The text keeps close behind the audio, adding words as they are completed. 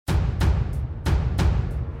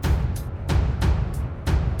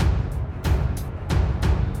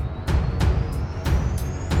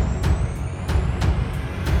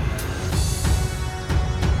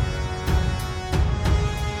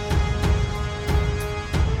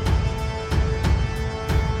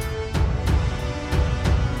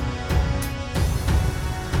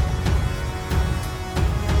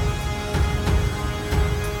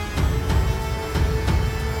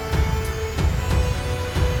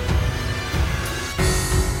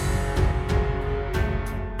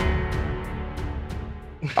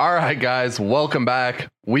All right, guys, welcome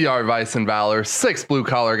back. We are Vice and Valor, 6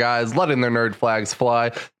 blue-collar guys letting their nerd flags fly.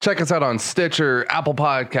 Check us out on Stitcher, Apple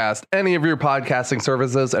Podcast, any of your podcasting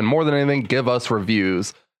services, and more than anything, give us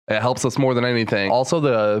reviews. It helps us more than anything. Also,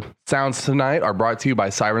 the sounds tonight are brought to you by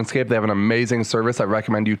Sirenscape. They have an amazing service. I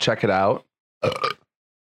recommend you check it out.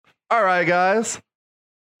 All right, guys.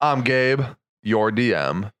 I'm Gabe, your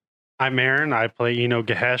DM. I'm Aaron. I play Eno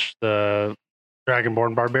Gahesh, the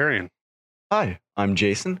Dragonborn Barbarian. Hi, I'm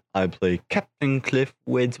Jason. I play Captain Cliff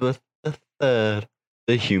Wadsworth III,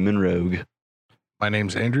 the human rogue. My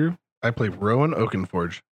name's Andrew. I play Rowan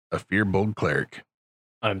Oakenforge, a fear-bold cleric.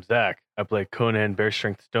 I'm Zach. I play Conan Bear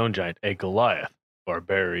Strength Stone Giant, a Goliath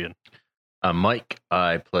barbarian. I'm Mike.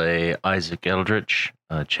 I play Isaac Eldritch,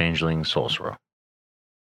 a changeling sorcerer.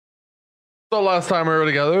 So last time we were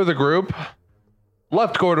together, the group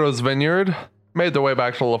left Gordo's Vineyard, made their way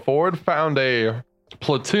back to LaFord, found a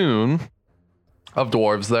platoon of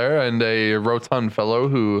dwarves there, and a rotund fellow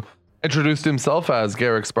who introduced himself as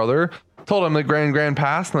Garrick's brother, told him that Grand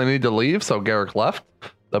passed and they need to leave, so Garrick left.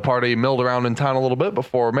 The party milled around in town a little bit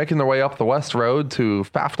before making their way up the west road to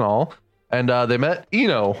Fafnal, and they met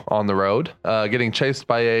Eno on the road, getting chased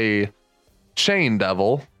by a chain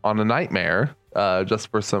devil on a nightmare,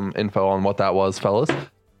 just for some info on what that was, fellas.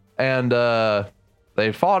 And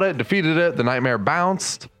they fought it, defeated it, the nightmare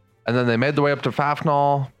bounced, and then they made their way up to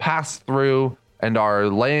Fafnal, passed through, and are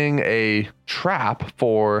laying a trap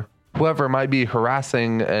for whoever might be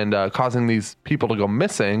harassing and causing these people to go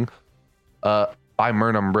missing by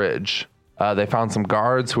Murnham Bridge. They found some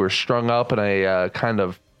guards who were strung up in a kind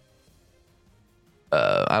of,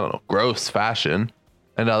 gross fashion.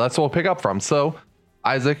 And that's what we'll pick up from. So,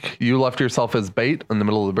 Isaac, you left yourself as bait in the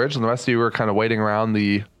middle of the bridge, and the rest of you were kind of waiting around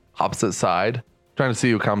the opposite side, trying to see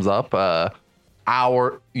who comes up.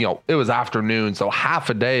 It was afternoon, so half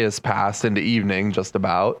a day has passed into evening, just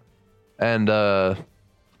about. And that's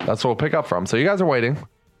what we'll pick up from. So you guys are waiting.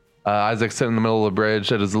 Isaac's sitting in the middle of the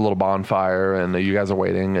bridge. It is a little bonfire, and you guys are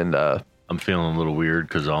waiting. And I'm feeling a little weird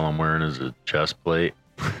because all I'm wearing is a chest plate.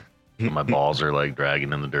 My balls are like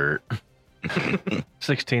dragging in the dirt.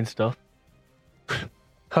 16 stuff.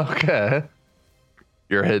 Okay.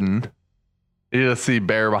 You're hidden. You just see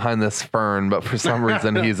Bear behind this fern, but for some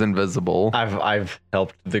reason he's invisible. I've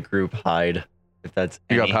helped the group hide. If that's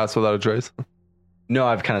You got any- past without a trace? No,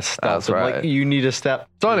 I've kind of stopped. That's them. right. Like, you need a step.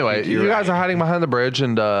 So anyway, You're you guys right. are hiding behind the bridge,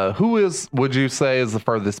 and would you say is the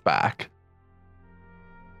furthest back?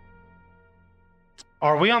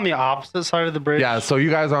 Are we on the opposite side of the bridge? Yeah, so you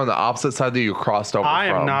guys are on the opposite side that you crossed over I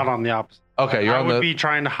from. am not on the opposite. Okay, you're I on would the... be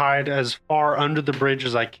trying to hide as far under the bridge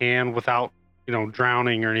as I can without,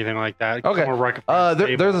 drowning or anything like that. Okay. Somewhere where I can find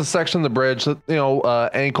There's stable. a section of the bridge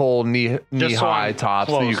that, ankle, knee Just so high I'm tops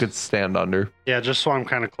that you close. could stand under. Yeah, just so I'm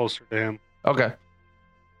kind of closer to him. Okay.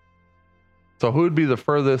 So who would be the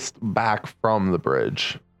furthest back from the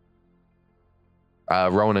bridge?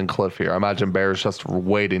 Rowan and Cliff here. I imagine Bear's just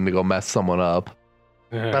waiting to go mess someone up.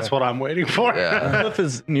 That's what I'm waiting for. Yeah. Cliff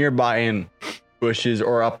is nearby in bushes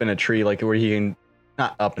or up in a tree, like where he can,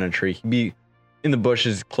 not up in a tree, he'd be in the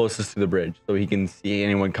bushes closest to the bridge so he can see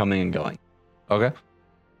anyone coming and going. Okay.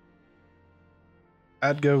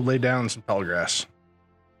 I'd go lay down in some tall grass.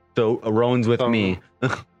 So Rowan's with me.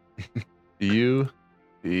 Beautiful.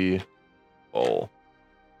 So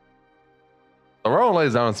Rowan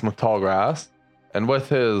lays down in some tall grass, and with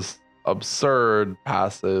his absurd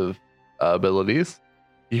passive abilities,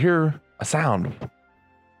 you hear a sound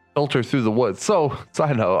filter through the woods. So,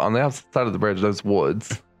 side note, on the opposite side of the bridge, there's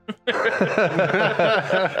woods.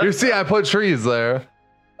 You see, I put trees there.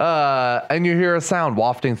 And you hear a sound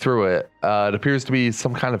wafting through it. It appears to be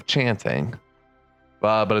some kind of chanting,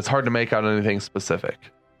 but it's hard to make out anything specific.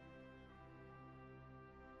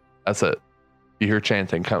 That's it. You hear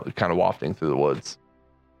chanting kind of wafting through the woods.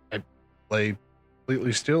 Lay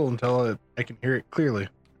completely still until I can hear it clearly.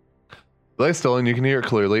 Lay still and you can hear it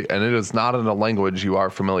clearly, and it is not in a language you are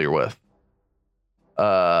familiar with.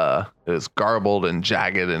 It is garbled and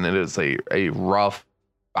jagged, and it is a rough,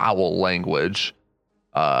 foul language.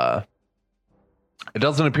 It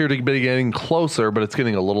doesn't appear to be getting closer, but it's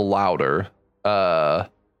getting a little louder.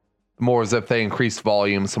 More as if they increased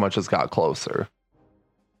volume so much as got closer.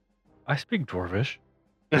 I speak Dwarvish.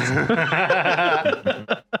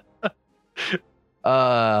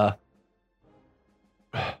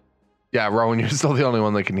 Yeah, Rowan, you're still the only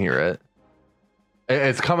one that can hear it.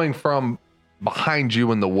 It's coming from behind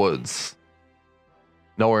you in the woods.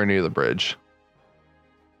 Nowhere near the bridge.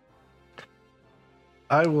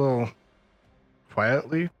 I will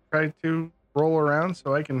quietly try to roll around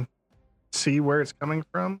so I can see where it's coming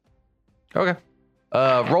from. Okay.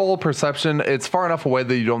 Roll perception. It's far enough away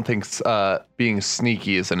that you don't think being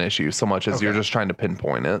sneaky is an issue so much as you're Okay. just trying to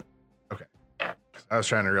pinpoint it. I was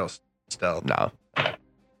trying to real stealth. No.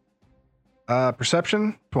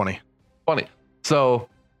 Perception 20. Funny. So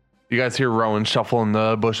you guys hear Rowan shuffle in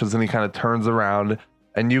the bushes and he kind of turns around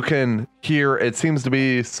and you can hear it seems to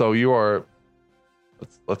be so you are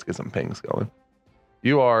let's get some pings going.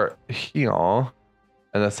 You are here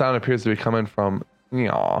and the sound appears to be coming from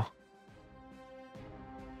here.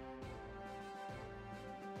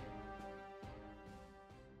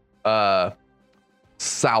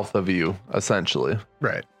 South of you, essentially.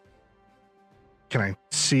 Right. Can I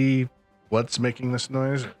see what's making this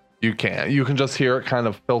noise? You can't. You can just hear it kind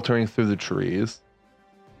of filtering through the trees.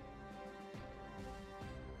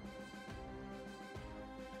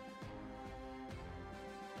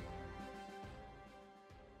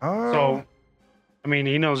 So, I mean,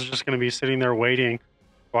 Eno's just going to be sitting there waiting.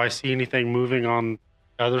 Do I see anything moving on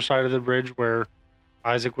the other side of the bridge where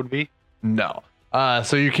Isaac would be? No.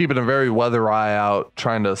 So you're keeping a very weather eye out,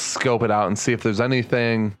 trying to scope it out and see if there's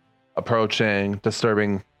anything approaching,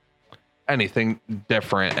 disturbing, anything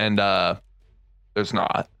different. And there's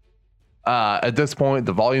not. At this point,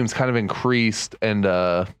 the volume's kind of increased and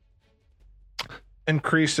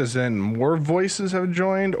increased as in more voices have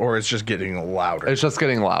joined, or it's just getting louder? it's just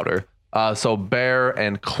getting louder. So Bear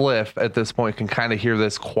and Cliff at this point can kind of hear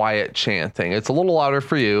this quiet chanting. It's a little louder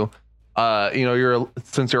for you.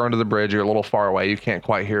 Since you're under the bridge, you're a little far away. You can't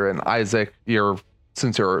quite hear it. And Isaac,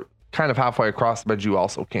 since you're kind of halfway across the bridge, you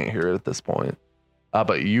also can't hear it at this point.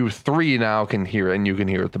 But you three now can hear it, and you can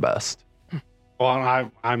hear it the best.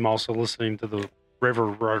 Well, I'm also listening to the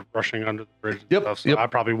river rushing under the bridge and Yep, stuff, so yep. I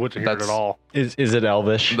probably wouldn't hear it at all. Is it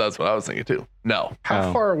Elvish? That's what I was thinking too. No. How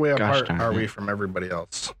Oh, far away gosh apart darn are it. we from everybody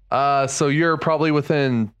else? So you're probably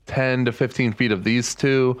within 10 to 15 feet of these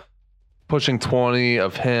two, pushing 20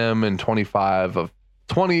 of him and 25 of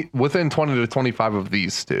 20, within 20 to 25 of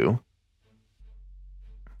these two.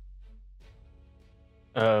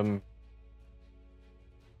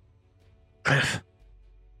 Cliff.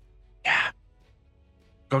 Yeah.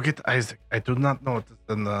 Go get Isaac. I do not know what is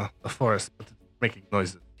in the forest, but it's making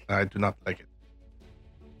noises. I do not like it.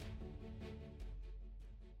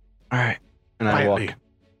 All right. And Quietly.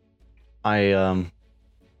 I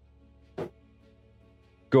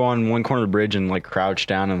go on one corner of the bridge and like crouch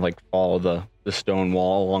down and like follow the stone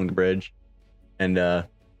wall along the bridge. And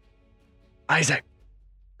Isaac,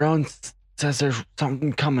 Rowan says there's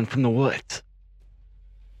something coming from the woods.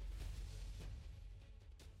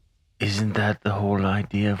 Isn't that the whole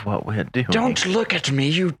idea of what we're doing? Don't look at me,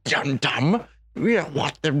 you dumb. We're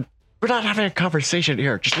not having a conversation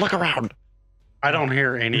here. Just look around. I don't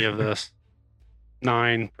hear any of this.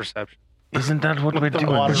 9 perception. Isn't that what we're the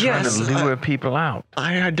doing? water- We're trying Yes, to lure people out.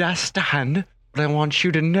 I understand, but I want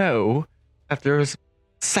you to know that there's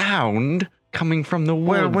sound coming from the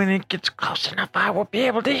woods. Well, when it gets close enough, I will be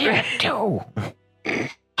able to hear it too.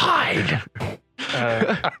 Hide.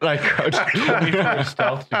 I crouch. 24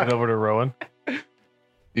 stealth to get over to Rowan,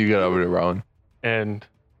 You get over to Rowan. and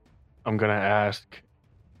I'm gonna ask: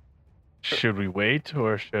 should we wait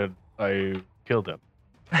or should I kill them?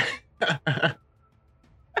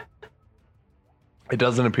 It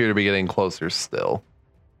doesn't appear to be getting closer still.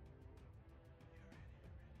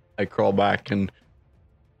 I crawl back and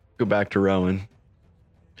go back to Rowan.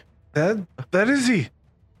 That is he.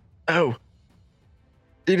 Oh,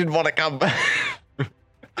 he didn't want to come back.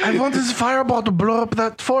 I want this fireball to blow up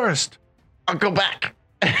that forest. I'll go back.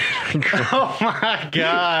 Oh my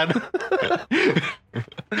god.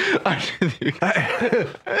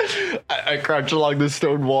 I crouch along the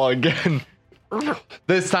stone wall again.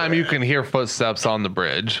 This time you can hear footsteps on the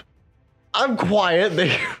bridge. I'm quiet.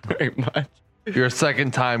 Thank you very much. Your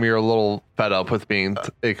second time, you're a little fed up with being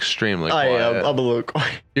extremely I quiet. am. I'm a little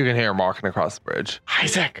quiet. You can hear him walking across the bridge.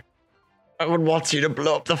 Isaac, I would want you to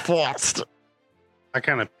blow up the forest. I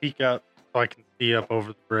kind of peek up so I can see up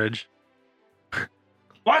over the bridge.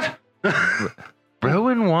 What?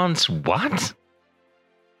 Rowan wants what?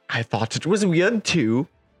 I thought it was weird too.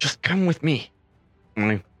 Just come with me.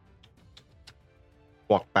 And I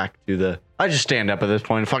walk back to the. I just stand up at this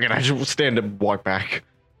point. Fuck it. I just stand up, walk back.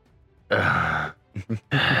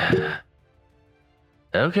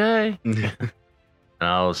 Okay. And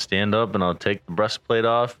I'll stand up and I'll take the breastplate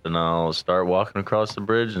off and I'll start walking across the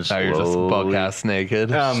bridge and Now slowly, you're just buck ass naked.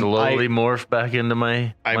 slowly morph back into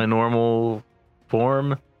my normal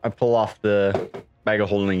form. I pull off the bag of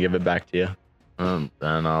holding and give it back to you.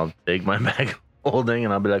 Then I'll take my bag of holding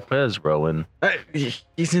and I'll be like, where's Rowan?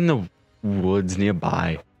 He's in the woods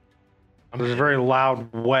nearby. There's a very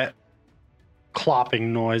loud, wet clopping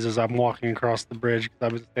noise as I'm walking across the bridge because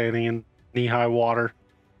I've been standing in knee-high water.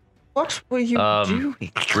 What were you doing?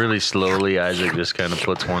 Really slowly, Isaac just kind of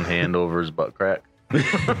puts one hand over his butt crack as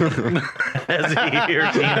he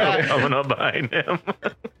hears Eno coming up behind him.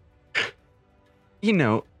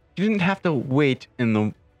 You didn't have to wait in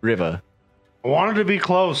the river. I wanted to be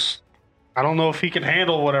close. I don't know if he can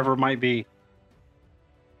handle whatever it might be.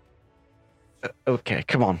 Okay,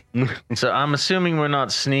 come on. So I'm assuming we're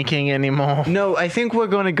not sneaking anymore. No, I think we're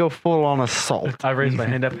going to go full on assault. I raise my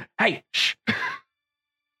hand up. Hey, shh.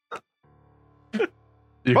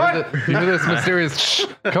 You hear this mysterious shh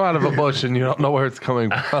come out of a bush and you don't know where it's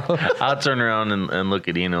coming from. I'll turn around and look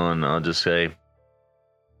at Eno and I'll just say,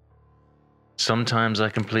 sometimes I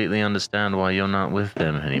completely understand why you're not with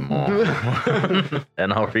them anymore.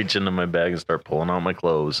 And I'll reach into my bag and start pulling out my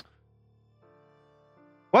clothes.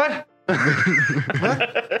 What?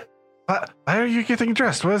 What? Why are you getting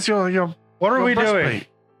dressed? Where's your What are your we doing? breastplate?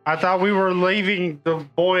 I thought we were leaving the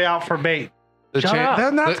boy out for bait. Shut up.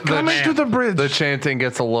 They're not coming to the bridge. The chanting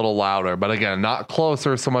gets a little louder, but again, not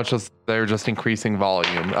closer so much as they're just increasing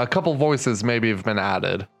volume. A couple voices maybe have been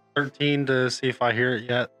added. 13 to see if I hear it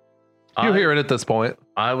yet. You hear it at this point.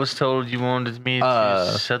 I was told you wanted me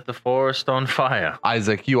to set the forest on fire.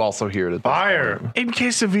 Isaac, you also hear it at this Fire. point. In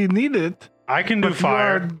case if we need it, I can do if you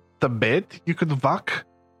fire. are the bait, you could walk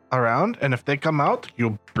around, and if they come out,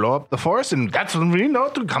 you blow up the forest, and that's when we know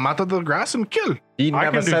to come out of the grass and kill. He I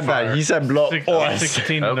never can do said fire. that. He said blow us.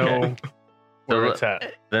 16 Okay. know where So, it's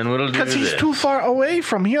at. Then we'll do Because he's this. too far away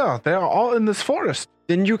from here. They are all in this forest.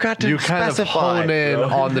 Then you got to You kind of specify, hone in bro.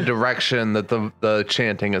 on the direction that the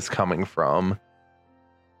chanting is coming from.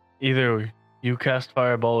 Either you cast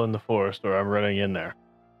fireball in the forest or I'm running in there.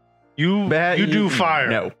 You do fire.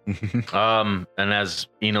 No. And as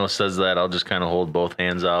Eno says that, I'll just kind of hold both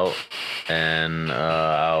hands out and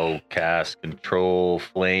I'll cast Control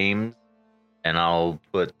Flames and I'll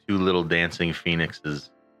put 2 little dancing phoenixes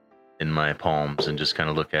in my palms and just kind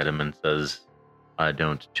of look at him and says, I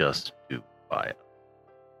don't just do fire.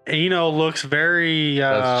 Eno looks very.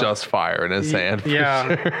 That's just fire in his hand.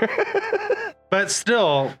 yeah. Sure. But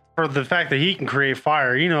still, for the fact that he can create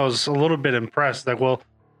fire, Eno's a little bit impressed. Like, well,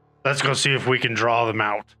 let's go see if we can draw them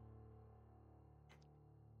out.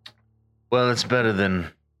 Well, it's better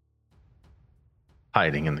than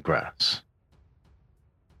hiding in the grass.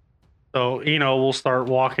 So Eno will start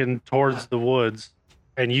walking towards the woods,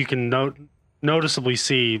 and you can noticeably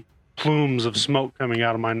see plumes of smoke coming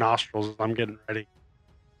out of my nostrils as I'm getting ready.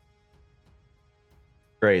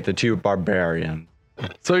 Great, the 2 barbarians.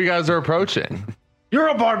 So you guys are approaching. You're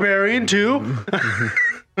a barbarian too.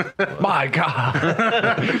 My God.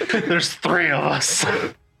 There's 3 of us.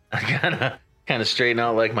 I kind of straighten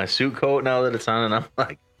out like my suit coat now that it's on, and I'm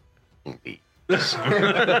like, please.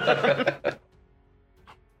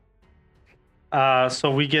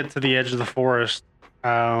 So we get to the edge of the forest.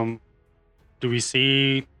 Do we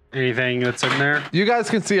see anything that's in there? You guys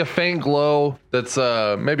can see a faint glow that's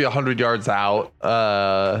maybe 100 yards out.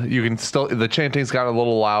 You can still, the chanting's got a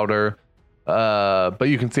little louder, but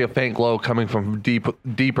you can see a faint glow coming from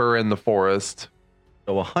deeper in the forest.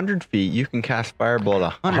 So 100 feet, you can cast fireball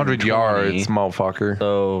at 100 yards, motherfucker.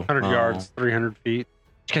 So 100 yards, 300 feet.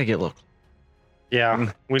 Just gotta get a look.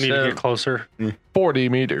 Yeah, we need to So- get closer. 40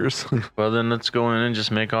 meters. Well, then let's go in and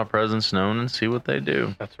just make our presence known and see what they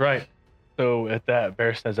do. That's right. So at that,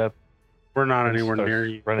 Bear stands up. We're not anywhere Start near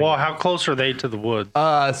you. running. Well, how close are they to the woods?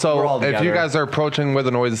 We're So all if you together. guys are approaching where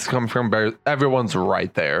the noises come from, everyone's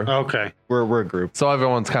right there. Okay, We're a group. So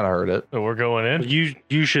everyone's kind of heard it. So we're going in.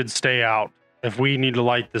 you should stay out. If we need to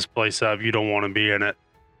light this place up, you don't want to be in it.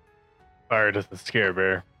 Fire doesn't scare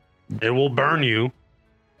Bear. It will burn you,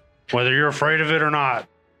 whether you're afraid of it or not.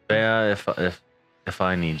 Yeah, if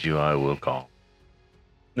I need you, I will call.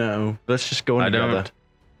 No, let's just go in I together. don't.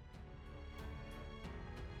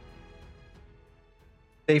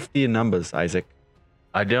 Safety in numbers, Isaac.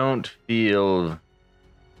 I don't feel.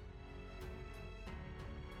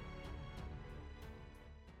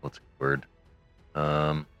 What's the word?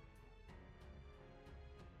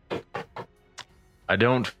 I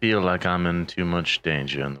don't feel like I'm in too much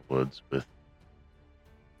danger in the woods with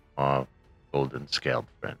our golden scaled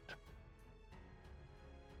friend.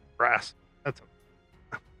 Brass. That's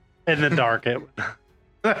okay. In the dark.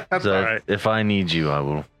 That's So all right. if I need you, I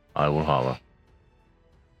will holler.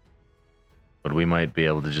 But we might be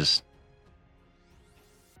able to just.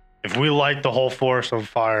 If we light the whole forest on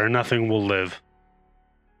fire, nothing will live.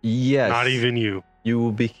 Yes. Not even you. You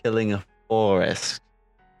will be killing a forest.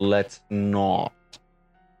 Let's not.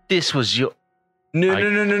 This was your. No.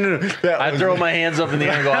 I throw my hands up in the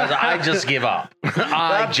air and go, I just give up.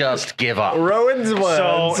 I just give up. Rowan's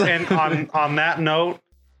words. So, and on that note,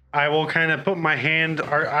 I will kind of put my hand.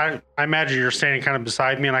 Or I imagine you're standing kind of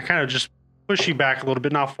beside me, and I kind of just push you back a little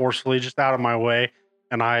bit, not forcefully, just out of my way,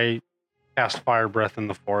 and I cast fire breath in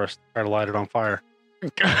the forest, try to light it on fire.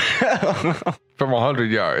 From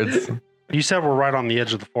 100 yards. You said we're right on the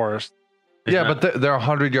edge of the forest. Yeah, not- but they're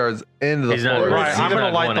 100 yards into the He's not forest. Right, he's I'm gonna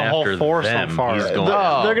not light going the whole after forest on them. fire. He's going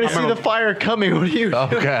No. They're gonna I'm see gonna- the fire coming. What are you?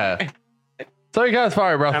 Okay. So you guys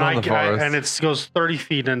fire breath And on the forest. and it goes 30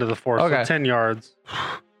 feet into the forest, Okay. so 10 yards.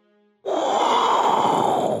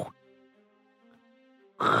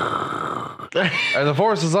 And the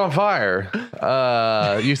forest is on fire.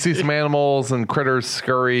 You see some animals and critters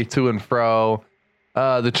scurry to and fro.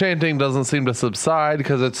 The chanting doesn't seem to subside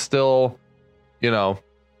because it's still,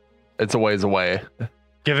 it's a ways away.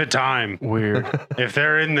 Give it time. Weird. If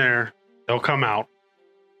they're in there, they'll come out.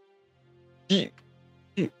 Is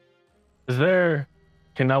there?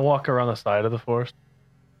 Can I walk around the side of the forest?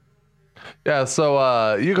 Yeah,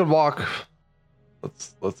 so you could walk.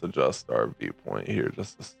 Let's adjust our viewpoint here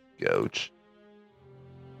just a scotch.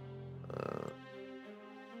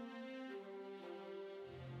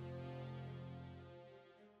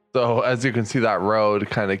 So as you can see, that road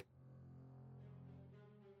kind of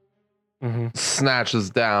Mm-hmm.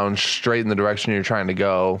 snatches down straight in the direction you're trying to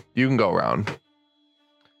go. You can go around.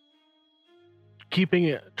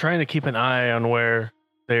 Trying to keep an eye on where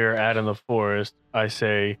they're at in the forest. I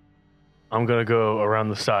say, I'm gonna go around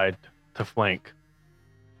the side to flank.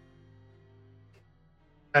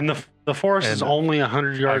 And the forest is And only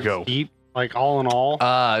 100 yards go. deep, like all in all.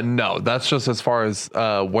 No, that's just as far as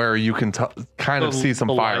where you can kind of The- see some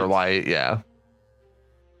the firelight. Yeah.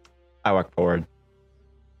 I walk forward.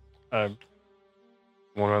 I'm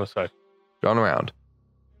going around the side. Going around.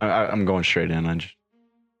 I'm going straight in. I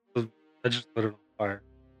just lit it on fire.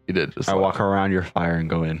 You did just. I walk around your fire and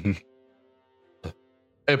go in.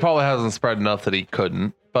 It probably hasn't spread enough that he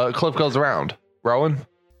couldn't. But Cliff goes around. Rowan?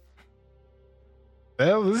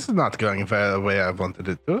 Well, this is not going the way I wanted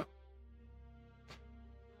it to.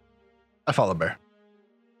 I follow Bear.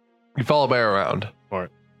 You follow Bear around.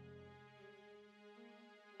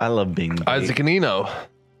 I love being big. Isaac and Eno,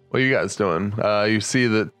 what are you guys doing? You see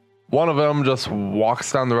that one of them just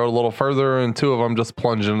walks down the road a little further, and two of them just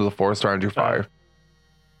plunge into the forest around your fire.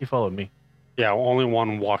 He followed me. Yeah, only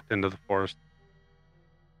one walked into the forest.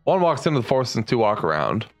 One walks into the forest and two walk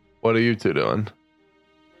around. What are you two doing?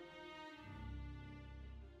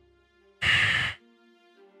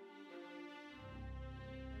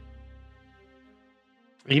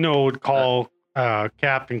 Eno would call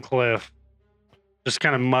Captain Cliff, just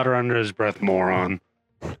kind of mutter under his breath, moron,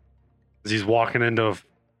 as he's walking into a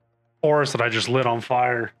forest that I just lit on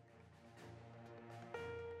fire.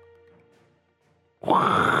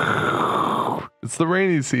 It's the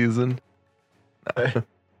rainy season.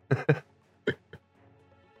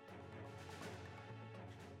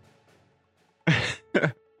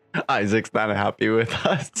 Isaac's not happy with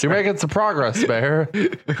us. You're making some progress, Bear.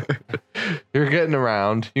 You're getting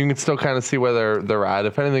around. You can still kind of see where they're at.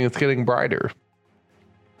 If anything, it's getting brighter.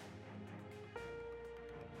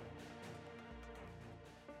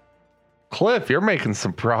 Cliff, you're making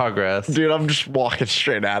some progress. Dude, I'm just walking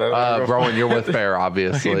straight at it. Rowan, you're with Bear,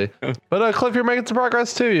 obviously. But Cliff, you're making some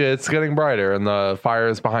progress too. It's getting brighter, and the fire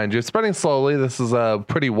is behind you. It's spreading slowly. This is a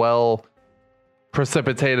pretty well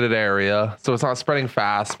precipitated area, so it's not spreading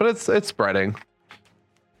fast, but it's spreading.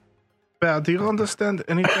 Bear, do you understand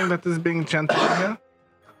anything that is being chanted here?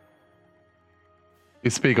 You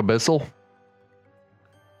speak Abyssal?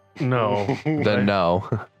 No. Then no.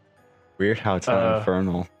 Weird how it's not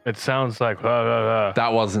infernal. It sounds like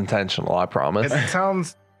That was intentional, I promise. It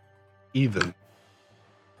sounds even.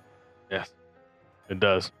 Yes, it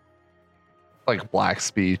does. Like black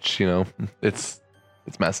speech, it's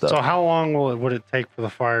messed up. So how long would it take for the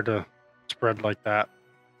fire to spread like that?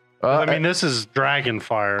 I mean, this is dragon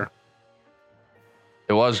fire.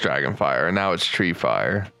 It was dragon fire, and now it's tree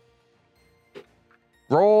fire.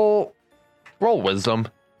 Roll wisdom.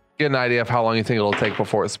 Get an idea of how long you think it'll take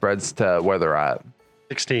before it spreads to where they're at.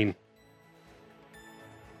 16.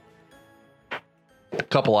 A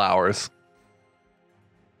couple hours.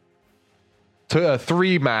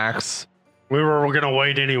 3 max. We were going to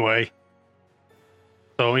wait anyway.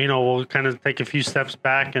 So, we'll kind of take a few steps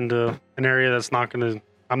back into an area that's not going to,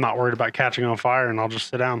 I'm not worried about catching on fire, and I'll just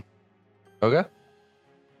sit down. Okay.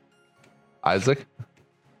 Isaac.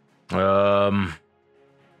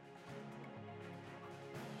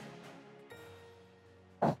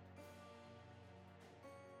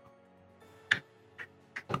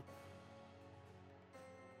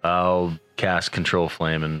 cast control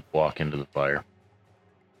flame and walk into the fire.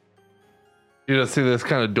 You just see this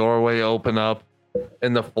kind of doorway open up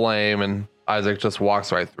in the flame, and Isaac just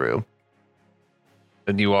walks right through.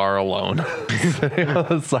 And you are alone sitting on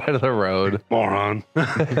the side of the road. Moron.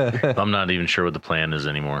 I'm not even sure what the plan is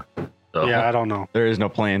anymore. So Yeah, I don't know. There is no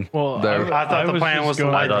plan. Well, There- I thought the plan was to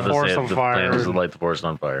going, I light thought the forest on the plan was to fire. light the forest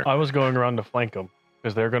on fire. I was going around to flank them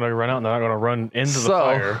because they're going to run out and they're not going to run into the So-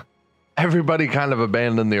 fire. Everybody kind of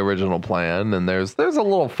abandoned the original plan, and there's a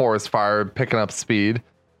little forest fire picking up speed.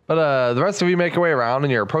 But the rest of you make your way around,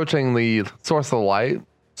 and you're approaching the source of the light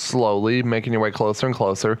slowly, making your way closer and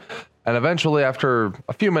closer. And eventually, after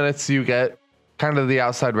a few minutes, you get kind of the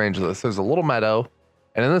outside range of this. There's a little meadow,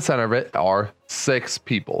 and in the center of it are 6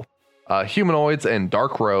 people, humanoids in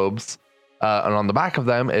dark robes. And on the back of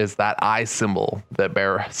them is that eye symbol that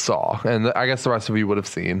Bear saw. And I guess the rest of you would have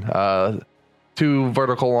seen. 2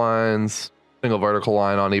 vertical lines, single vertical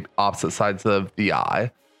line on opposite sides of the eye.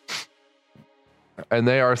 And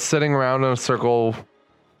they are sitting around in a circle,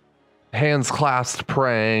 hands clasped,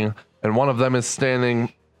 praying. And one of them is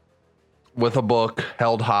standing with a book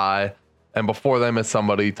held high. And before them is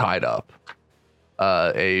somebody tied up.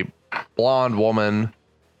 A blonde woman.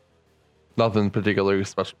 Nothing particularly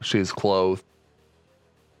special. She's clothed.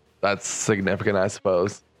 That's significant, I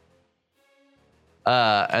suppose.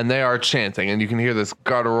 And they are chanting, and you can hear this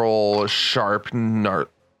guttural, sharp, kind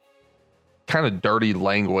of dirty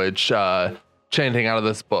language chanting out of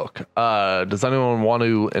this book. Does anyone want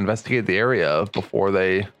to investigate the area before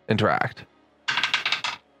they interact?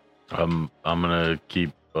 I'm gonna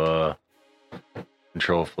keep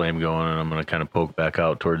control flame going, and I'm gonna kind of poke back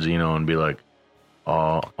out towards Zeno and be like,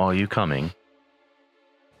 "Are you coming?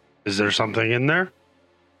 Is there something in there?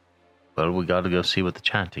 Well, we got to go see what the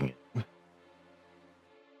chanting is."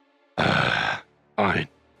 Fine.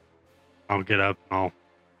 I'll get up and I'll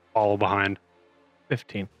follow behind.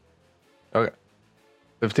 15.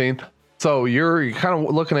 15th. So you're kind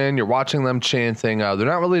of looking in, you're watching them chanting. They're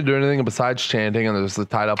not really doing anything besides chanting, and there's the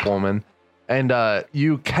tied up woman. And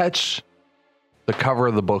you catch the cover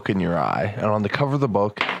of the book in your eye. And on the cover of the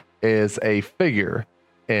book is a figure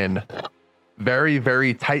in very,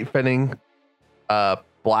 very tight fitting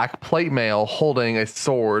black plate mail holding a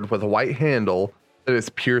sword with a white handle that is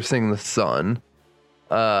piercing the sun.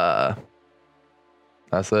 That's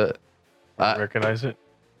it. Recognize it?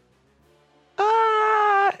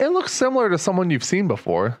 It looks similar to someone you've seen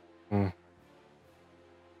before.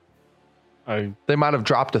 They might have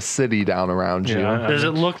dropped a city down around you. Yeah, Does it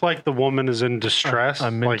look like the woman is in distress? I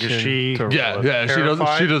Like, is mentioned she? to- Yeah, she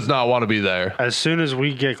Terrified? does not want to be there. As soon as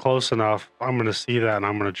we get close enough, I'm going to see that and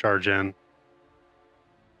I'm going to charge in.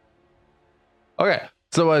 Okay.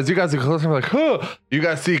 So as you guys are close, I'm like, huh. You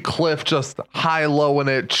guys see Cliff just high-lowing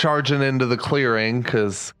it, charging into the clearing,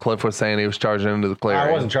 because Cliff was saying he was charging into the clearing.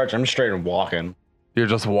 I wasn't charging. I'm straight and walking. You're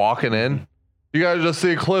just walking in. You guys just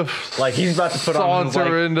see Cliff Like, he's about to put on,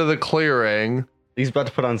 saunter like- into the clearing, He's about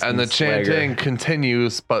to put on some and the swagger. chanting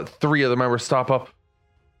continues, but 3 of the members stop up.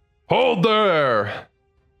 Hold there!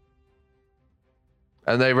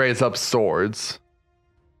 And they raise up swords.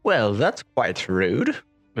 Well, that's quite rude.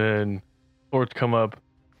 Then swords come up.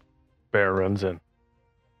 Bear runs in.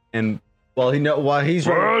 And while he's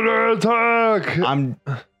Further attack! I'm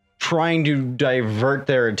trying to divert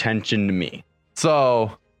their attention to me.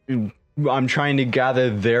 So I'm trying to gather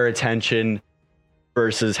their attention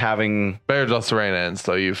versus having. Bear just ran in,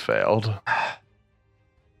 so you failed.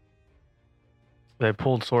 They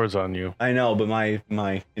pulled swords on you. I know, but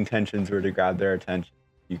my intentions were to grab their attention.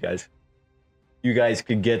 You guys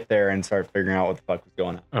could get there and start figuring out what the fuck was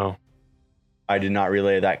going on. Oh, I did not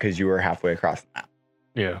relay that because you were halfway across the map.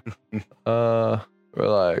 yeah. We're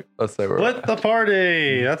like, let's say we're Split the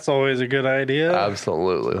party. That's always a good idea.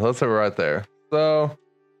 absolutely. Let's say we're right there. So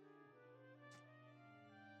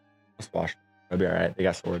Let's watch. It'll be all right. They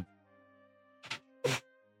got swords.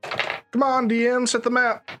 Come on, DM, set the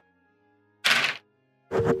map.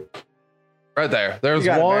 right there. There's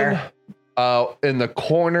You got it, one in the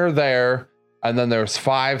corner there, and then there's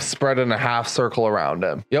 5 spread in a half circle around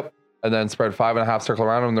him. Yep. And then spread 5 and a half circle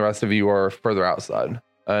around him. The rest of you are further outside.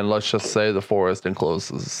 And let's just say the forest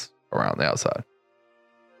encloses around the outside.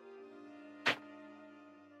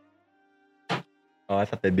 Oh, I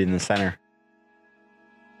thought they'd be in the center.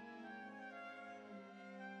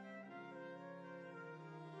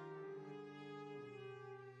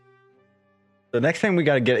 The next thing we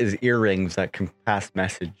got to get is earrings that can pass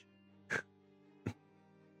message.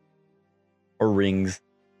 Or rings.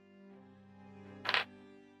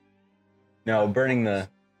 No, burning the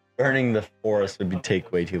forest would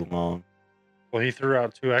take way too long. Well, he threw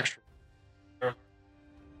out 2 extra.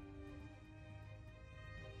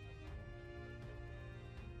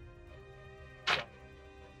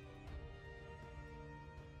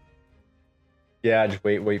 Yeah, just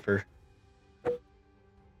wait for.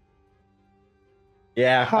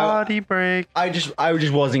 Yeah, Potty break. I just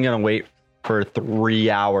wasn't gonna wait for 3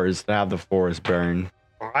 hours to have the forest burn.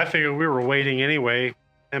 Well, I figured we were waiting anyway.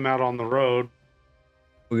 Him out on the road,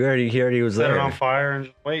 He already was set there. it on fire, and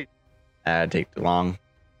just wait. It'd take too long.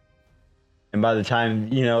 And by the time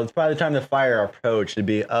the fire approached, it'd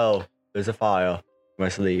be, oh, there's a fire.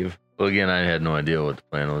 Must leave. Well, again, I had no idea what the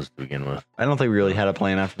plan was to begin with. I don't think we really had a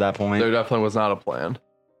plan after that point. There definitely was not a plan.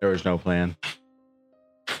 There was no plan.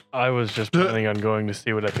 I was just planning on going to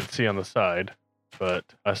see what I could see on the side, but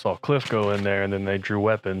I saw Cliff go in there, and then they drew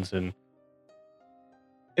weapons, and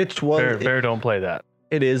It's what Bear don't play that.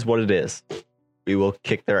 it is. What it is. We will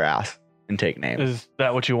kick their ass and take names. Is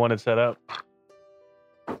that what you wanted set up?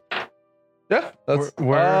 Yeah, that's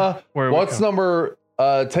Where are we what's going? number?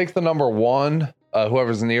 Take the number 1,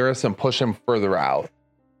 whoever's nearest, and push him further out.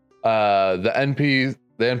 The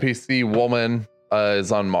NPC woman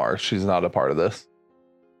is on Mars. She's not a part of this.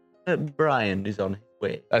 Brian is on his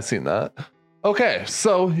way. I've seen that. Okay,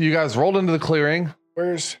 so you guys rolled into the clearing.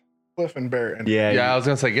 Where's Cliff and Bear? And Yeah, I was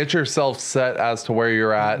gonna say, get yourself set as to where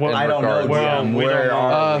you're at. Well, in I don't know. regards- Well, DM. we Where don't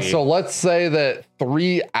know. are we? So let's say that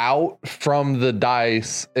 3 out from the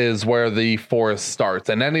dice is where the forest starts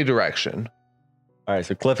in any direction. All right,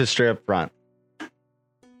 so Cliff is straight up front.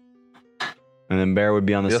 And then Bear would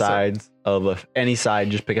be on the Yes, sir. sides of any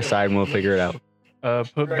side. Just pick a side and we'll figure it out.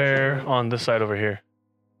 Put Bear on this side over here.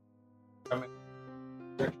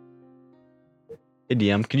 Hey,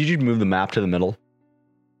 DM, could you just move the map to the middle?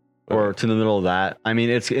 Or to the middle of that? I mean,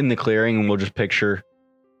 it's in the clearing and we'll just picture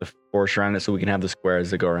the forest around it so we can have the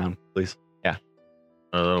squares that go around, please. Yeah.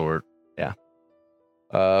 Oh, that'll work.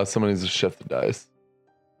 Someone needs to shift the dice.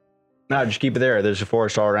 No, just keep it there. There's a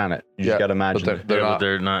forest all around it. You Yeah, just got to But imagine. they're, it. they're Yeah, but not.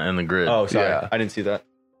 they're not in the grid. Oh, sorry. Yeah. I didn't see that.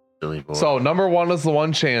 Silly boy. So number 1 is the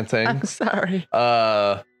one chanting. sorry.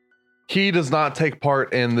 He does not take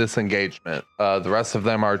part in this engagement. The rest of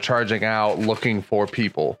them are charging out, looking for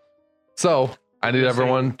people. So I need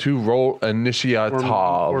everyone to roll initiative.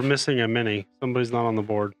 We're missing a mini. Somebody's not on the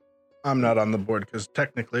board. I'm not on the board because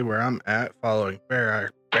technically where I'm at, following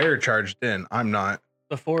Bear, Bear charged in. I'm not.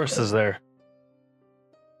 The forest is there.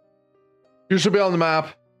 You should be on the map.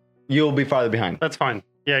 You'll be farther behind. That's fine.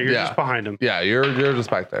 Yeah, you're Yeah. just behind him. Yeah, you're just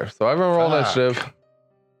back there. So everyone roll Fuck. initiative.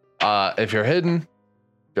 If you're hidden,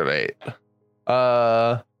 you're at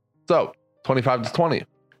 8. So 25 to 20.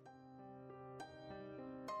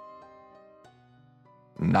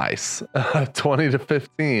 Nice. 20 to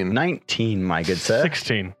 15. 19, my good sir.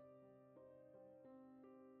 16.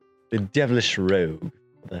 The devilish rogue.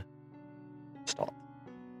 The stop.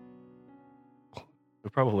 We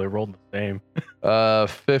probably rolled the same.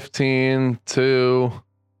 15 to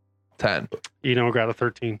 10. Eno got a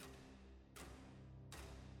 13.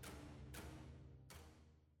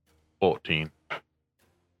 14.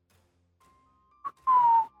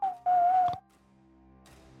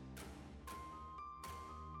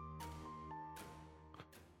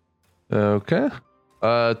 Okay.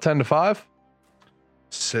 10 to 5.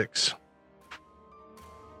 6.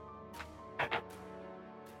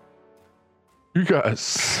 You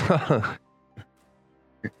guys.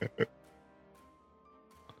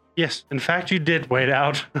 Yes, in fact, you did wait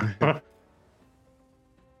out.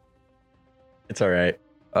 It's all right.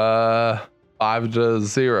 5 to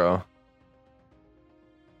 0.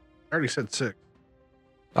 I already said 6.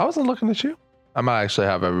 I wasn't looking at you. I might actually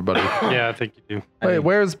have everybody. Yeah, I think you do. Wait,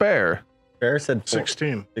 where's Bear? Bear said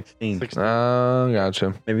 16. 16. 16. Oh,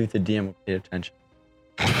 gotcha. Maybe if the DM would pay attention.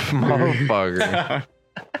 Motherfucker.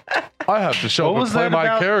 I have to show What up was and play that my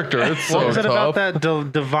about? character. It's What so was it about tough.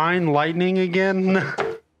 that divine lightning again?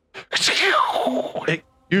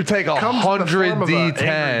 You take Comes in the 100 form of a angry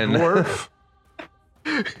D10. dwarf.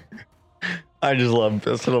 I just love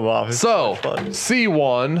pissing him off. It's So, fun.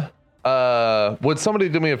 C1, would somebody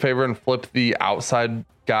do me a favor and flip the outside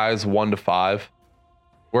guys 1 to 5?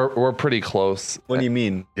 We're pretty close. What do you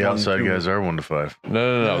mean? The outside guys are 1 to 5.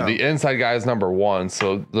 No. No. The inside guy is number 1.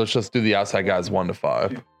 So let's just do the outside guys 1 to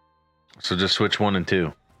 5. So just switch 1 and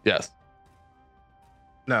 2. Yes.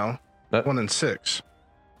 No. No. 1 and 6.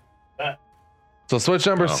 So switch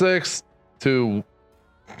number Oh. 6 to.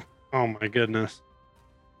 Oh my goodness.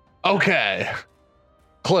 Okay.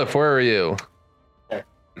 Cliff, where are you?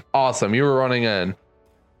 Awesome. You were running in.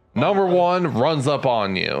 Number 1 runs up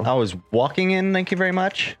on you. I was walking in. Thank you very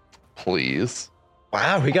much. Please.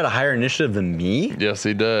 Wow, he got a higher initiative than me. Yes,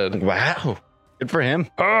 he did. Wow, good for him.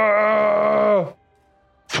 Ah!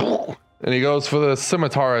 And he goes for the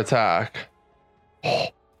scimitar attack.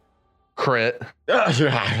 Crit.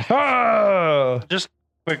 Ah! Just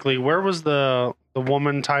quickly, where was the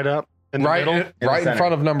woman tied up? In the right, middle? right in center.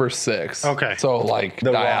 front of number 6. Okay. So like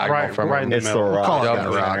The rock, diagonal from right in him. the It's the middle. rock. Call it in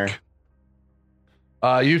the that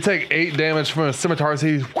center. You take 8 damage from a scimitar as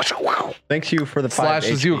he Thank you for the 5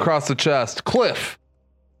 slashes you HP. across the chest. Cliff,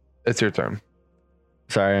 it's your turn.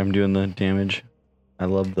 Sorry, I'm doing the damage. I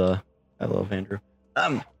love Andrew.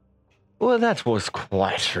 Well, that was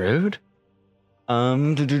quite rude.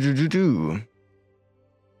 Wow,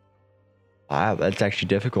 that's actually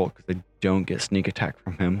difficult because I don't get sneak attack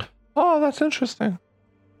from him. Oh, that's interesting.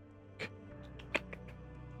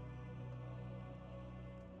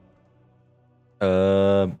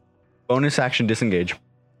 Bonus action disengage,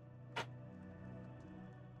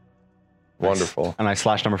 Wonderful. and I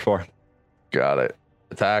slash number 4. Got it.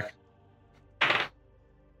 Attack.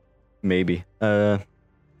 Maybe. 15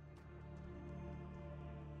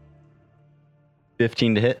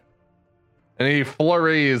 to hit. And he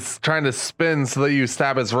flurries, trying to spin so that you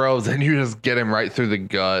stab his robes, and you just get him right through the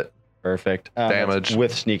gut. Perfect. That's Damage.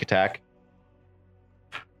 with sneak attack.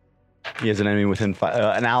 He has an enemy within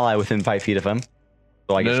an ally within 5 feet of him.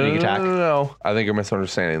 So I get sneak attack. No. I think you're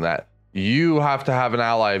misunderstanding that. You have to have an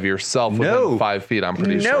ally of yourself within No. 5 feet, I'm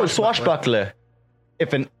pretty No, sure. swashbuckler.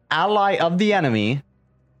 If an ally of the enemy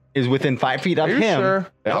is within 5 feet of Are you him, sure?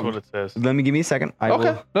 That's what it says. let me give me a second. I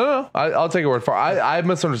Okay. will- No. I'll take your word for it. I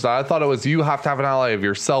misunderstood. I thought it was you have to have an ally of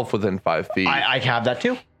yourself within 5 feet. I have that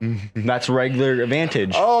too. That's regular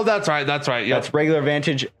advantage. Oh, that's right. That's right. Yep. That's regular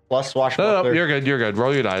advantage plus No, swashbuckler. you're good. You're good.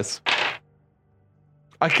 Roll your dice.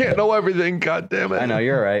 I can't know everything. God damn it. I know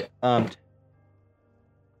you're right.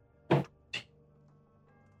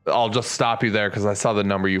 I'll just stop you there because I saw the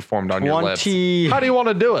number you formed on your lips. 20. How do you want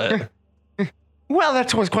to do it? Well,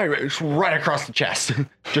 that was quite right. It's right across the chest.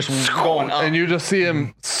 Just going up. And you just see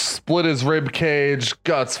him split his rib cage,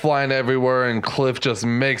 guts flying everywhere, and Cliff just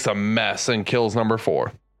makes a mess and kills number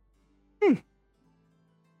 4.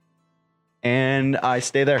 And I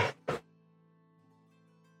stay there.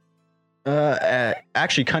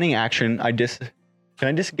 Actually, cunning action. Can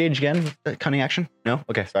I disengage again with the cunning action? No?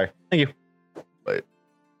 Okay, sorry. Thank you.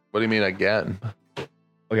 What do you mean again?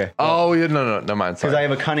 Okay. Oh, yeah, no, never mind. Because Sorry. I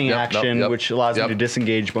have a cunning Yep, action, yep, which allows yep. me to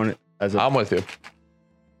disengage bonus as a. I'm with you.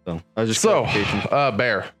 So, I was just So, clarification.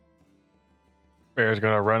 Bear. Bear's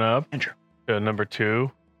gonna run up Andrew. to number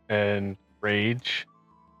 2 and rage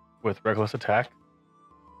with reckless attack.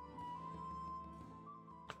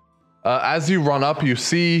 As you run up, you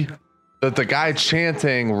see that the guy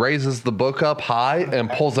chanting raises the book up high and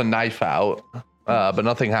pulls a knife out, but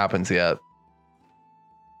nothing happens yet.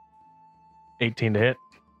 18 to hit.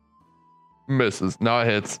 Misses. No, it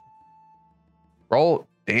hits. Roll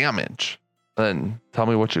damage. Then tell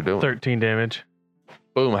me what you're doing. 13 damage.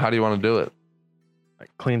 Boom. How do you want to do it? Like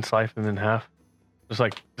clean slice him in half. Just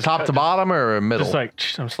Top to bottom or middle?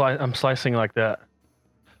 Just like I'm slicing like that.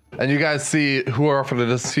 And you guys see who are off of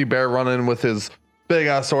the see Bear run in with his big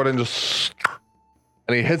ass sword and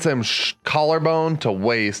he hits him collarbone to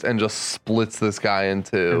waist and just splits this guy in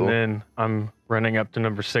two. And then I'm running up to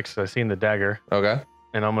number 6. I seen the dagger, Okay.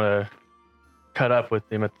 and I'm gonna cut up with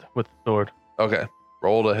him with the sword. Okay.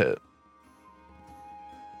 Roll to hit.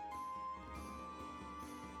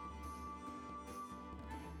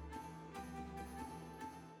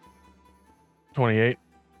 $28.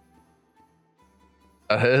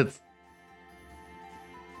 That hits.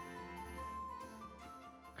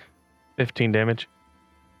 15 damage.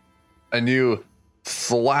 And you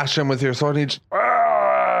slash him with your sword and he just,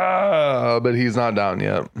 but he's not down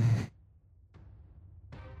yet.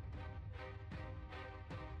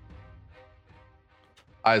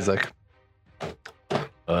 Isaac.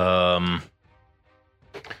 I'll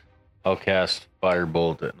cast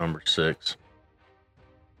Firebolt at number 6.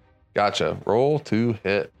 Gotcha. Roll to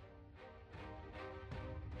hit.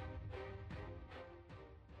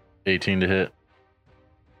 18 to hit.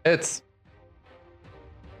 Hits.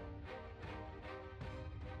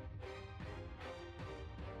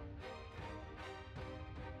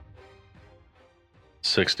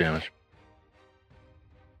 Six damage.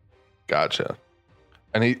 Gotcha.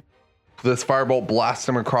 And this firebolt blasts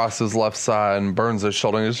him across his left side and burns his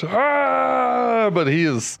shoulder. And he's, but he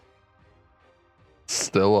is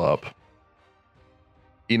still up.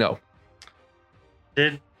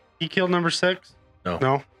 Did he kill number 6? No.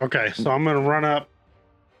 No? Okay, so I'm going to run up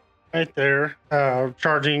right there,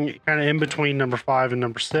 charging kind of in between number 5 and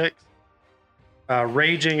number 6.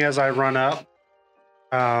 Raging as I run up.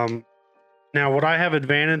 Now, would I have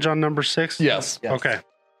advantage on number 6? Yes. Okay.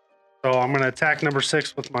 So I'm going to attack number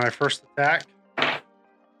 6 with my first attack.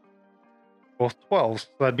 Both 12s. So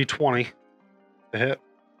that'd be 20 to hit.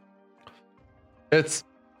 It's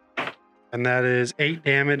And that is 8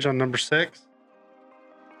 damage on number 6.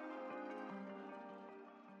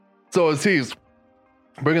 So as he's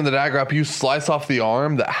bringing the dagger up, you slice off the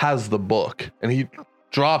arm that has the book, and he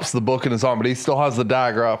drops the book in his arm, but he still has the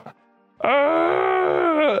dagger up.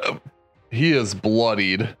 He is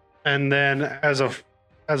bloodied. And then as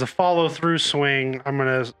a follow through swing, I'm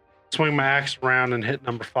gonna swing my axe around and hit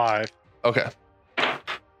number 5, Okay.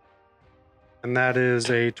 and that is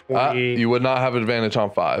a 20. You would not have advantage on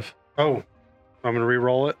 5. Oh, I'm gonna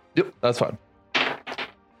re-roll it. Yep, that's fine.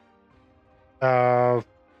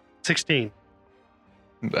 16,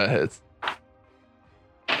 That hits.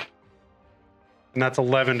 and that's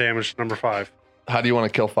 11 damage to number 5. How do you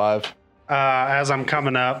want to kill 5? As I'm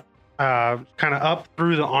coming up, kind of up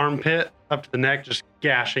through the armpit, up to the neck, just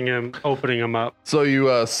gashing him, opening him up. So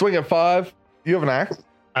you swing at 5. You have an axe.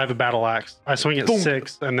 I have a battle axe. I swing at Boom.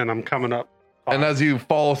 6, and then I'm coming up. 5. And as you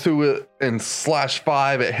follow through it and slash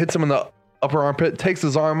 5, it hits him in the upper armpit, takes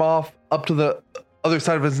his arm off up to the other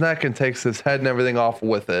side of his neck, and takes his head and everything off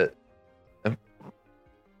with it. And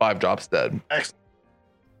 5 drops dead. Excellent.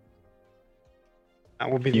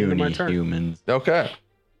 That will be the end of my Puny turn. humans. Okay.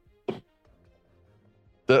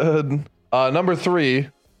 Dead. Number 3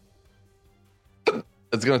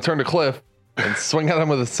 is going to turn to Cliff and swing at him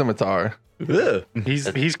with a scimitar. Ugh.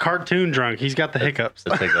 He's cartoon drunk. He's got the hiccups.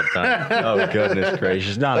 Let's take up time. Oh goodness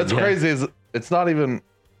gracious! Not That's again. crazy. It's not even.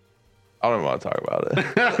 I don't even want to talk about it.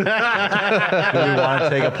 Do we want to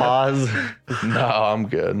take a pause? No, I'm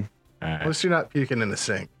good. At least you're not puking in the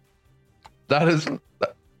sink. That is or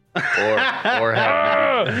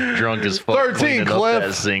have me drunk as fuck. 13, cleaning up Cliff.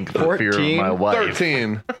 that sink for fear of 14, my wife.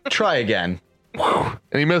 13. Try again. And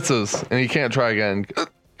he misses. And he can't try again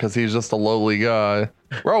because he's just a lowly guy.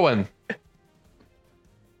 Rowan.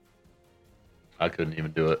 I couldn't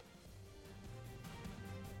even do it.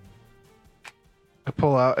 I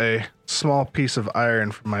pull out a small piece of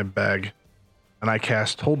iron from my bag, and I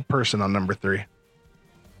cast Hold Person on number 3.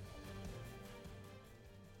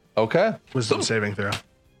 Okay. Wisdom saving throw.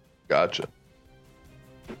 Gotcha.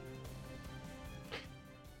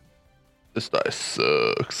 This dice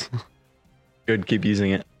sucks. Good, keep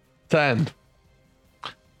using it. 10.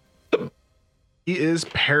 He is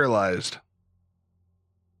paralyzed.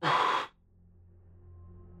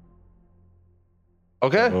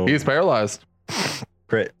 Okay. Oh. He's paralyzed.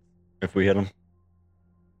 Crit if we hit him.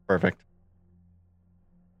 Perfect.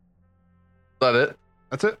 Is that it?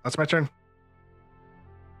 That's it. That's my turn.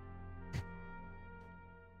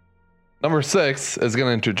 Number 6 is going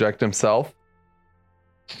to interject himself.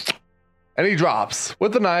 And he drops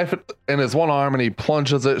with the knife in his one arm and he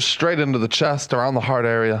plunges it straight into the chest around the heart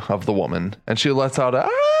area of the woman. And she lets out a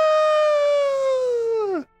 "Ah!"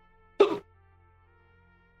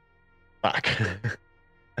 Fuck.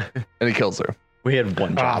 and he kills her. We had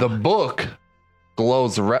one job. The book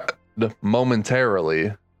glows red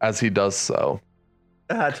momentarily as he does so.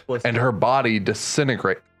 That's what's And her body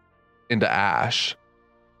disintegrates into ash.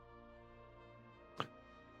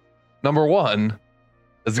 Number 1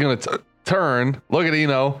 is going to turn, look at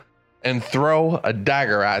Eno, and throw a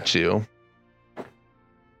dagger at you.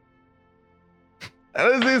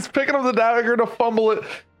 And as he's picking up the dagger to fumble it,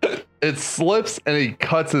 it slips and he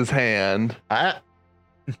cuts his hand.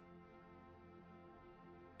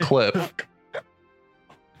 Cliff.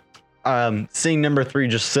 Seeing number 3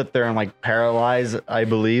 just sit there and like paralyze, I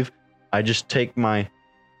believe, I just take my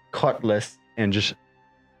cutlass and just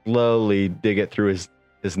slowly dig it through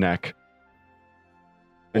his neck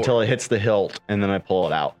until it hits the hilt, and then I pull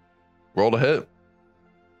it out. Roll to hit.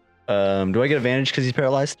 Do I get advantage because he's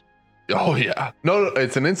paralyzed? Oh, yeah. No,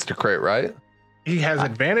 it's an insta crit, right? He has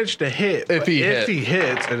advantage to hit. If but he if hit. he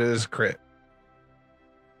hits, it is crit.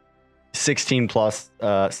 16 plus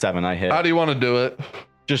 7, I hit. How do you want to do it?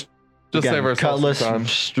 Just Just again, save ourselves cutlass some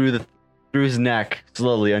time. through his neck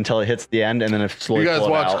slowly until it hits the end, and then I slowly You guys pull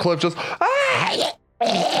it watch out. Cliff just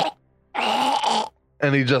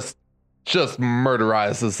and he just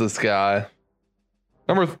murderizes this guy.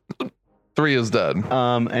 Number 3 is dead.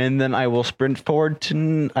 And then I will sprint forward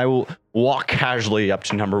to. I will walk casually up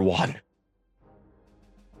to number 1.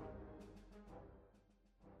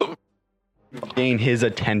 Gain his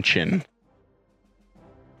attention.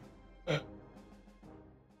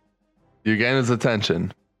 You gain his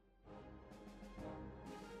attention.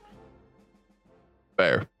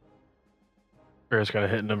 Fair. Bear's got to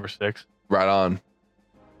hit number 6. Right on.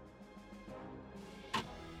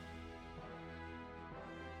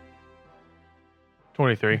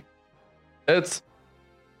 $23. It's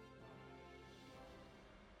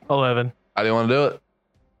 11. how do you want to do it?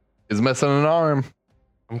 He's missing an arm.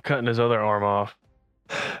 I'm cutting his other arm off.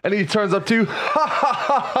 And he turns up to ha ha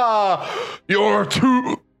ha ha. You're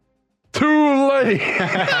too Too late.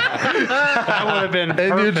 That would have been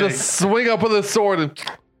And you perfect. just swing up with a sword and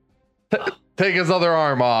take his other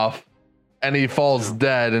arm off. And he falls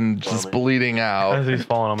dead and just bleeding As out. he's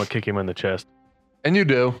falling, I'm gonna kick him in the chest. And you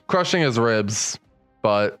do, crushing his ribs,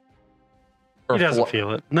 but He doesn't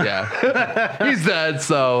feel it. yeah, he's dead,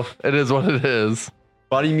 so it is what it is.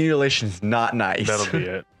 Body mutilation's not nice. That'll be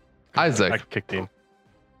it. I Isaac, kicked him.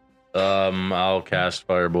 I'll cast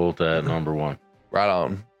Firebolt at number 1. right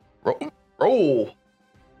on. Roll.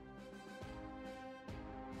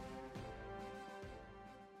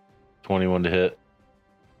 21 to hit.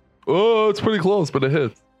 Oh, it's pretty close, but it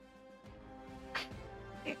hits.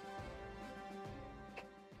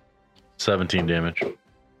 17 damage.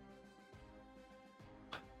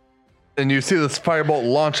 And you see this firebolt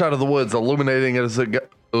launch out of the woods, illuminating it as it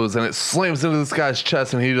goes, and it slams into this guy's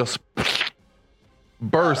chest, and he just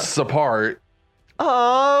bursts apart.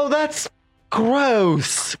 Oh, that's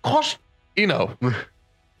gross. Gosh. Eno.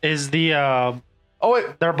 Is the Oh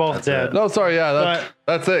wait, they're both dead. no, sorry, yeah, But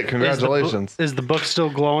that's it. Congratulations. Is the book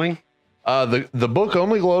still glowing? The book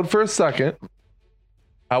only glowed for a second.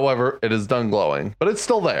 However, it is done glowing, but it's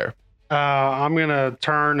still there. I'm gonna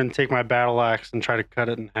turn and take my battle axe and try to cut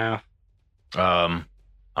it in half. I'm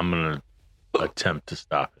gonna attempt to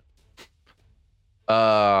stop it.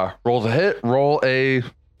 Roll the hit.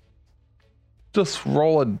 Just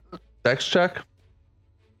roll a dex check.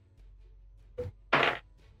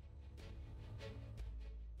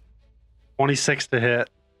 26 to hit.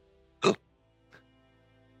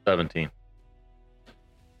 17.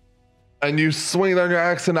 And you swing it on your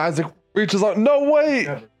axe, and Isaac reaches out. No, wait!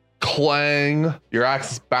 Clang. Your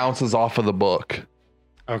axe bounces off of the book.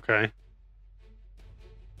 Okay.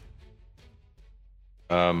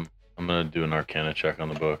 I'm gonna do an Arcana check on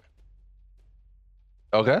the book.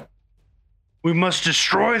 Okay. We must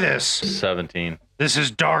destroy this. 17. This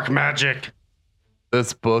is dark magic.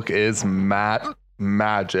 This book is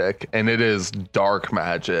magic, and it is dark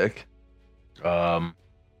magic. I'm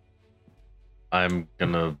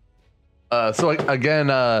gonna. So again,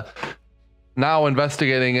 now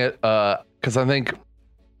investigating it, because I think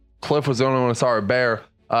Cliff was the only one who saw a bear.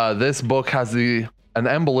 This book has an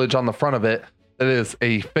embellage on the front of it that is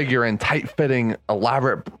a figure in tight-fitting,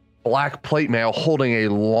 elaborate black plate mail holding a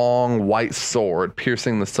long white sword,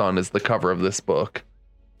 piercing the sun. Is the cover of this book.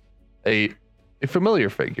 A familiar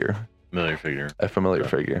figure. Familiar figure. A familiar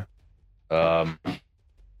figure.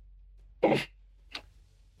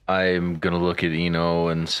 I'm gonna look at Eno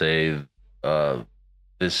and say,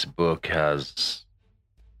 this book has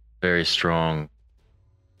very strong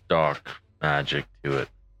dark magic to it.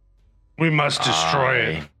 We must destroy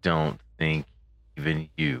it. I don't think even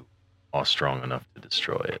you are strong enough to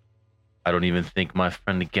destroy it. I don't even think my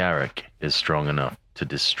friend Garrick is strong enough to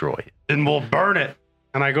destroy it. Then we'll burn it.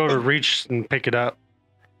 And I go to reach and pick it up.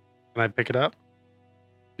 Can I pick it up?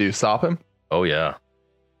 Do you stop him? Oh yeah.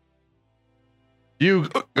 You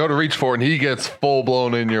go to reach for it, and he gets full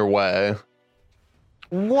blown in your way.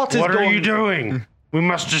 What Are you doing? We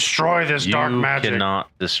must destroy this dark You magic. cannot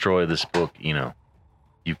destroy this book, Eno.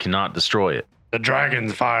 You cannot destroy it. The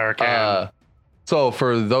dragon's fire can. So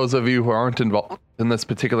for those of you who aren't involved in this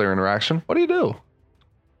particular interaction, what do?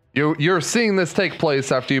 You're seeing this take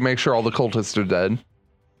place after you make sure all the cultists are dead.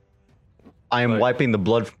 I am wiping the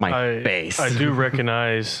blood from my I face. I do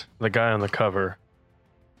recognize the guy on the cover.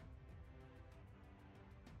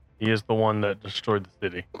 He is the one that destroyed the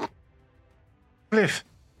city. Cliff,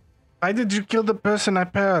 why did you kill the person I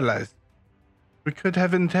paralyzed? We could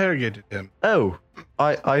have interrogated him. Oh,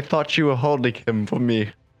 I thought you were holding him for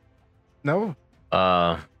me. No?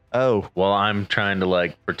 Oh, Well, I'm trying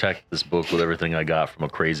to protect this book with everything I got from a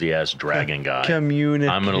crazy ass dragon guy. community.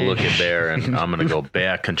 I'm gonna look at Bear and I'm gonna go,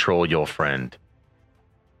 Bear, control your friend.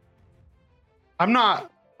 I'm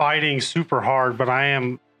not fighting super hard, but I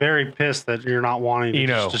am very pissed that you're not wanting to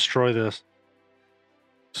Eno. just destroy this.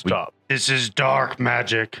 Stop. This is dark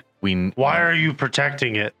magic. Why are you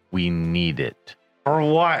protecting it? we need it? For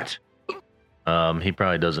what? He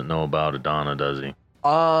probably doesn't know about Adana, does he?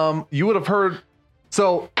 You would have heard.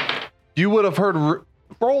 So you would have heard.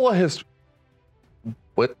 Roll a history.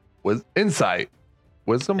 What was insight?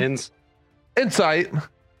 Wisdom. Insight.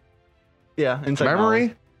 Yeah, inside Memory.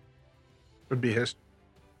 knowledge. Would be history.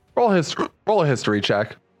 Roll a history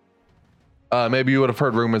check. Maybe you would have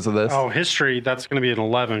heard rumors of this. Oh, history. That's going to be an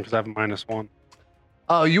 11 because I have a -1.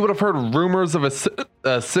 You would have heard rumors of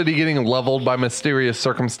a city getting leveled by mysterious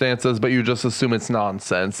circumstances, but you just assume it's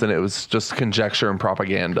nonsense and it was just conjecture and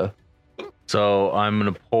propaganda. So I'm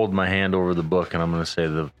gonna hold my hand over the book and I'm gonna say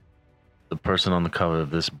the person on the cover of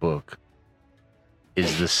this book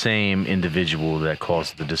is the same individual that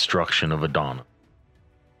caused the destruction of Adana.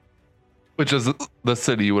 Which is the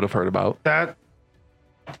city you would have heard about. That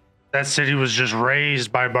city was just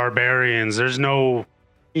raised by barbarians. There's no.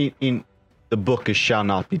 In the book shall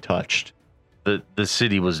not be touched. The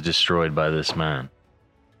city was destroyed by this man.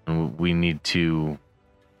 And we need to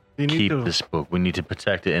keep this book. We need to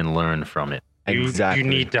protect it and learn from it. Exactly. You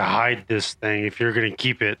need to hide this thing if you're going to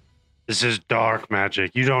keep it. This is dark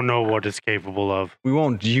magic. You don't know what it's capable of. We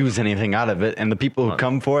won't use anything out of it, and the people who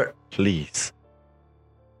come for it, please.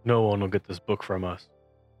 No one will get this book from us.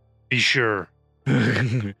 Be sure.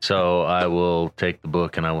 So I will take the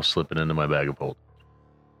book and I will slip it into my bag of holding.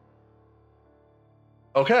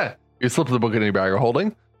 Okay. You slip the book into your bag of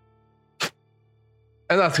holding.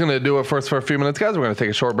 And that's going to do it for us for a few minutes, guys. We're going to take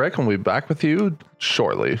a short break and we'll be back with you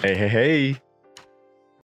shortly. Hey.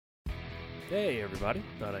 Hey everybody,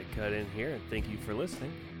 thought I'd cut in here and thank you for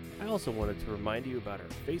listening. I also wanted to remind you about our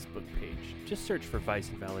Facebook page. Just search for Vice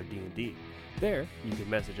and Valor D&D. There, you can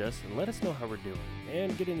message us and let us know how we're doing,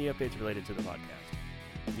 and get any updates related to the podcast.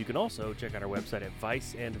 You can also check out our website at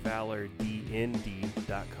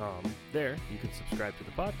viceandvalordnd.com. There, you can subscribe to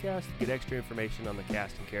the podcast, get extra information on the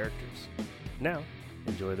cast and characters. Now,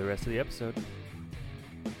 enjoy the rest of the episode.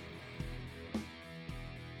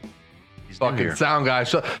 Fucking sound guy.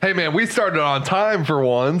 Hey, man, we started on time for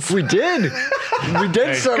once. We did. We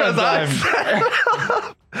did start on time.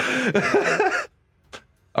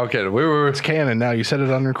 Okay, we were. It's canon now. You said it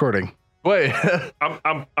on recording. Wait,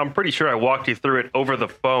 I'm pretty sure I walked you through it over the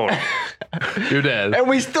phone. you're dead. And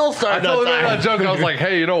we still I started told on him that time. joke. I was like,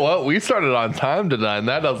 hey, you know what? We started on time tonight, and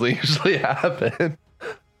that doesn't usually happen.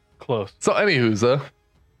 Close. So, anywho,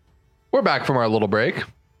 we're back from our little break.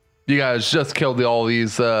 You guys just killed all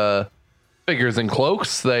these figures in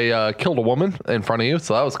cloaks. They killed a woman in front of you,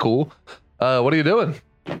 so that was cool. What are you doing?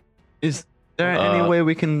 Is there any way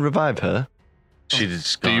we can revive her? She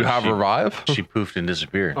just Do you have revive? She poofed and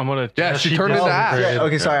disappeared. I'm gonna. Yeah, she turned into ash. Yeah,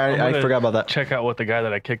 okay, sorry, I'm I gonna forgot about that. Check out what the guy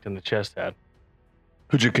that I kicked in the chest had.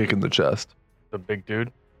 Who'd you kick in the chest? The big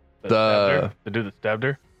dude. that The- stabbed her. The dude that stabbed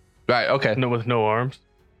her. Right, okay. No, with no arms.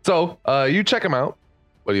 So, you check him out.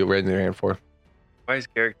 What are you raising your hand for? Why is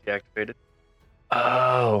Garrick deactivated?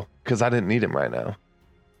 Oh, because I didn't need him right now.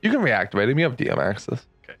 You can reactivate him. You have DM access.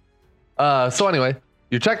 Okay. So anyway,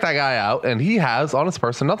 you check that guy out, and he has on his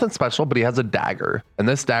person nothing special, but he has a dagger, and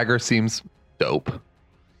this dagger seems dope.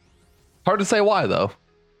 Hard to say why though,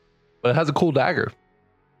 but it has a cool dagger.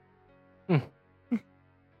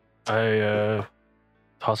 I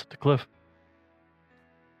toss it to Cliff.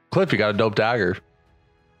 Cliff, you got a dope dagger.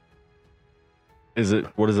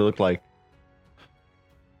 What does it look like?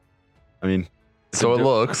 I mean, So it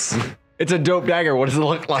looks. it's a dope dagger. What does it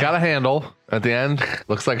look like? Got a handle at the end.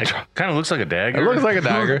 Looks like Kind of looks like a dagger. it looks like a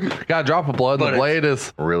dagger. Got a drop of blood. But The blade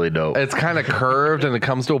is really dope. it's kind of curved, and it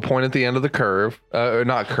comes to a point at the end of the curve. Or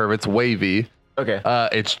not curve. It's wavy. Okay.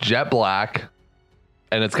 It's jet black,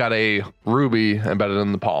 and it's got a ruby embedded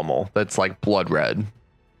in the pommel that's like blood red.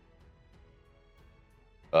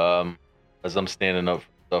 As I'm standing up for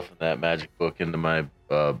stuff in that magic book into my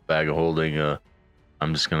bag of holding,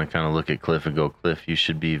 I'm just gonna kind of look at Cliff and go, Cliff, you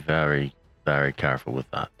should be very, very careful with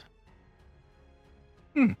that.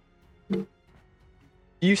 Do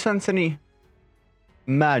you sense any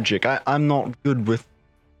magic? I'm not good with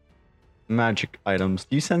magic items.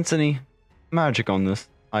 Do you sense any magic on this,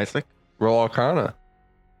 Isaac? Roll Arcana.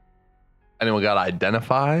 Anyone got to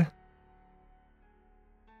identify?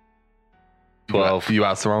 12. You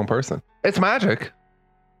asked the wrong person. It's magic.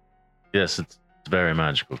 Yes, it's very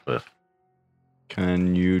magical, Cliff.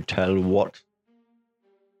 Can you tell what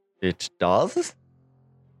it does?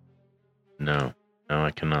 No,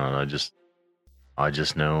 I cannot. I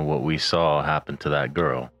just know what we saw happen to that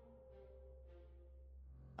girl.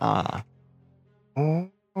 Ah, Oh,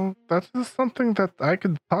 that is something that I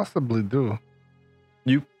could possibly do.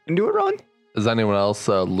 you can do it, Ron? Is anyone else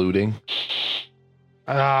looting?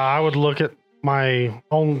 I would look at the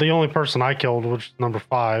only person I killed, which is number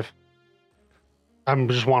 5. I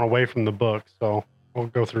just want away from the book, so we'll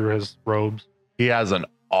go through his robes. He has an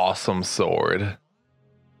awesome sword.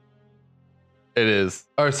 He has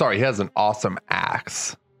an awesome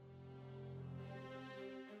axe.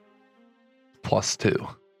 +2.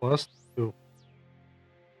 Plus 2.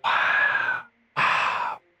 Wow.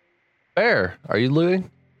 Bear, are you looting?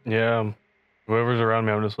 Yeah. Whoever's around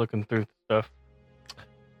me, I'm just looking through stuff.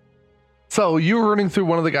 So you were running through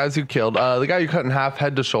one of the guys you killed. The guy you cut in half,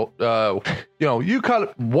 head to shoulder. You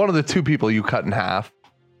cut one of the 2 people you cut in half.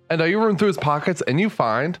 And you run through his pockets and you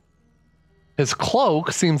find his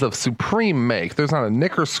cloak seems of supreme make. There's not a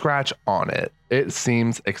nick or scratch on it. It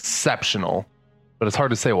seems exceptional. but it's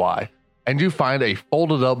hard to say why. And you find a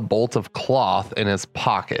folded up bolt of cloth in his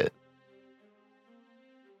pocket.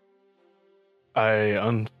 I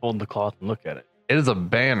unfold the cloth and look at it. It is a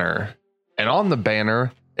banner, and on the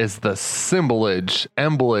banner is the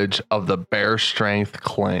emblage of the Bear Strength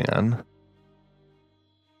clan.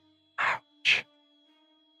 Ouch.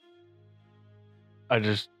 I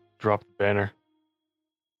just dropped the banner.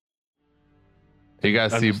 You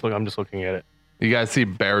guys see? I'm just looking at it. You guys see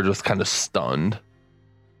Bear just kind of stunned.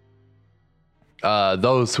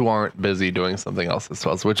 Those who aren't busy doing something else as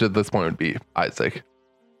well, which at this point would be Isaac.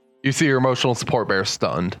 You see your emotional support Bear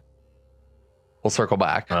stunned. We'll circle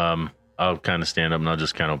back. I'll kind of stand up and I'll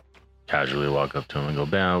just kind of casually walk up to him and go,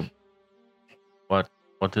 "Bear, what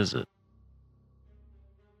is it?"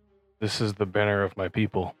 This is the banner of my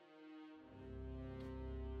people.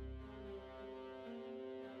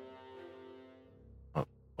 Oh,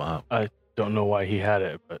 wow. I don't know why he had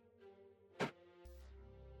it, but.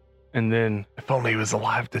 And then If only he was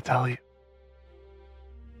alive to tell you.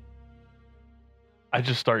 I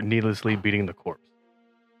just start needlessly beating the corpse.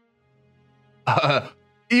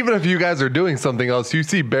 Even if you guys are doing something else, you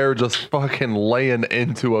see Bear just fucking laying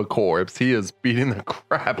into a corpse. He is beating the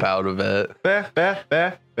crap out of it. Bear.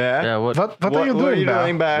 Yeah, what What are you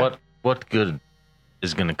doing, Bear? what good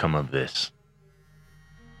is gonna come of this?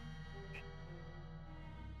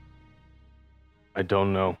 I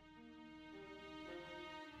don't know.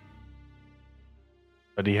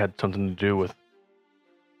 But he had something to do with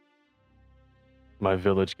my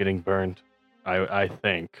village getting burned. I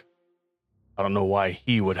think. I don't know why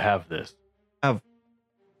he would have this.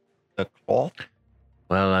 The cloth?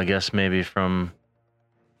 Well, I guess maybe from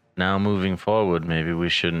now moving forward, maybe we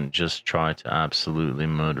shouldn't just try to absolutely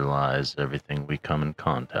murderize everything we come in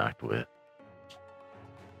contact with.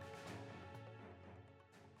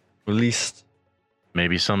 At least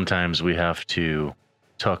Maybe sometimes we have to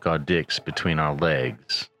tuck our dicks between our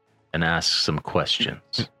legs and ask some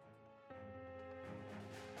questions.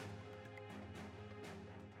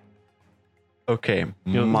 okay.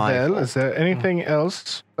 Well, is there anything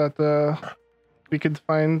else that we could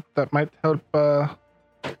find that might help?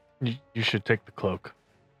 You should take the cloak.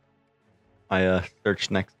 I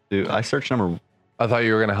search next to. I search number. I thought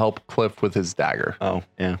you were going to help Cliff with his dagger. Oh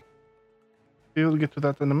yeah. We'll get to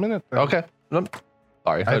that in a minute. Then. Okay.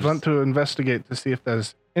 Sorry. I want to investigate to see if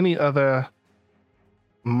there's any other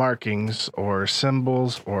markings or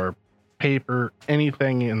symbols or paper,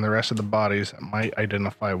 anything in the rest of the bodies that might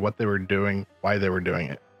identify what they were doing, why they were doing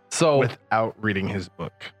it, So, without reading his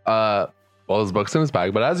book. well, his book's in his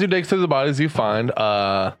bag, but as you dig through the bodies, you find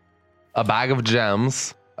a bag of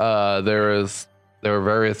gems. There are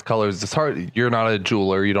various colors. It's hard. You're not a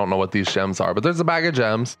jeweler. You don't know what these gems are, but there's a bag of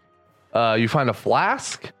gems. You find a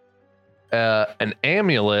flask, an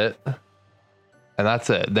amulet, and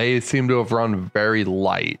that's it. They seem to have run very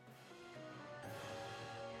light.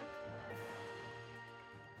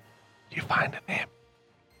 You find an amulet.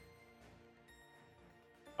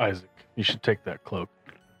 Isaac, you should take that cloak.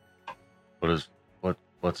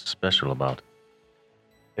 What's special about it?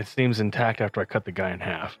 It seems intact after I cut the guy in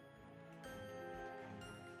half.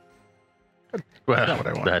 Well, not what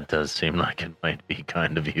I want. that does seem like it might be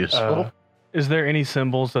kind of useful. Is there any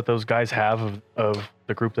symbols that those guys have of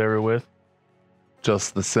the group they were with?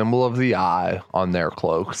 Just the symbol of the eye on their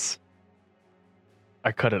cloaks.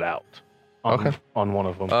 I cut it out. On one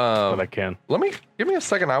of them, but I can. Give me a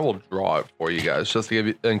second. I will draw it for you guys, just to give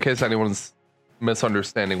you, in case anyone's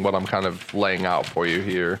misunderstanding what I'm kind of laying out for you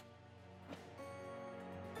here.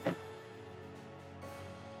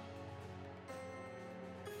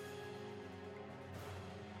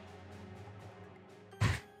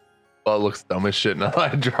 Well, it looks dumb as shit now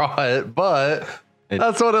that I draw it, but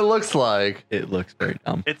that's what it looks like. It looks very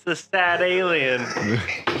dumb. It's a sad alien.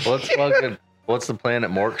 What's the planet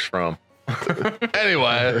Mork's from?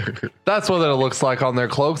 Anyway, that's what it looks like on their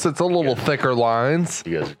cloaks. It's a little thicker lines,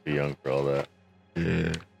 You guys are too young for all that.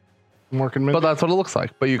 Yeah. Working but that's what it looks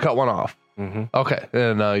like. But you cut one off. Mm-hmm. Okay,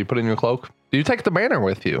 and you put it in your cloak. Do you take the banner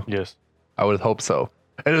with you? Yes. I would hope so.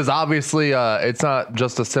 It is obviously, it's not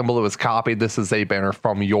just a symbol that was copied. This is a banner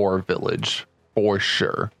from your village, for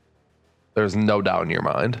sure. There's no doubt in your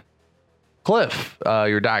mind. Cliff,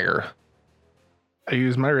 your dagger. I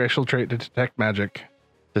use my racial trait to detect magic.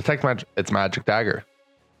 Detect magic. It's magic dagger.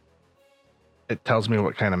 It tells me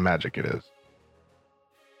what kind of magic it is.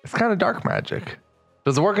 It's kind of dark magic.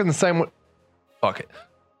 Does it work in the same way? Fuck it.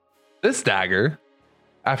 This dagger,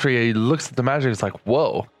 after he looks at the magic, it's like,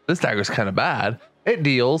 whoa, this dagger's kind of bad. It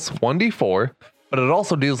deals 1d4, but it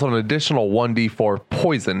also deals an additional 1d4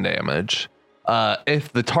 poison damage.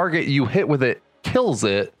 If the target you hit with it kills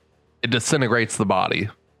it, It disintegrates the body.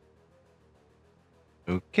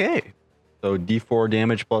 Okay. So D4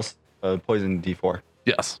 damage plus poison D4.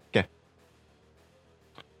 Yes.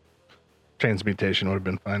 Transmutation would have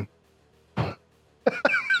been fine.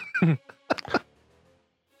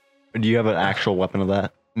 Do you have an actual weapon of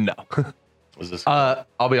that? No. Was this?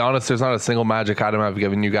 I'll be honest. There's not a single magic item I've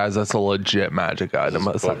given you guys that's a legit magic item.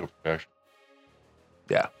 this cloak of protection?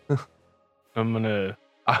 Yeah. I'm gonna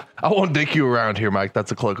I won't dick you around here, Mike.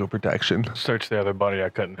 That's a cloak of protection. search the other body I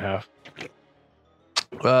cut in half.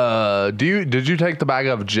 Did you take the bag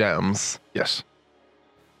of gems? Yes.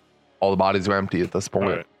 All the bodies are empty at this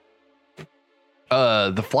point.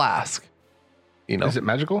 Alright. The flask. You know. Is it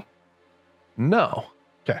magical? No.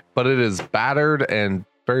 'Kay. But it is battered and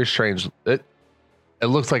very strange. It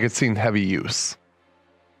looks like it's seen heavy use.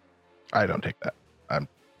 I don't take that. I'm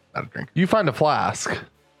not a drinker. You find a flask.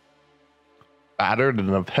 Battered and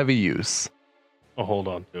of heavy use. I'll hold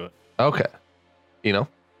on to it. Okay. You know?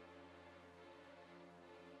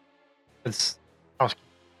 It's housekeeping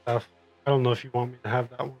stuff. I don't know if you want me to have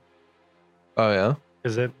that one Oh yeah?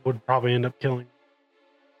 because it would probably end up killing.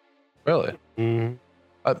 Really? Mm-hmm.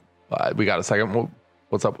 We got a second.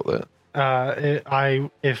 What's up with it?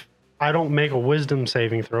 If I don't make a wisdom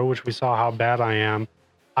saving throw, which we saw how bad I am,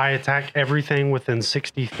 I attack everything within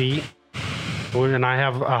 60 feet, and I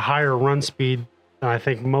have a higher run speed than I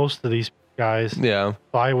think most of these guys. Yeah.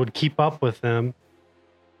 So I would keep up with them,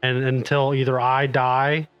 and until either I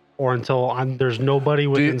die or until there's nobody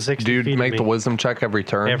within 60 do feet. you make of the me wisdom check every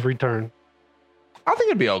turn? every turn. I think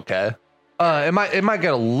it'd be okay. It might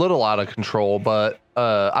get a little out of control, but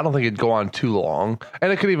I don't think it'd go on too long.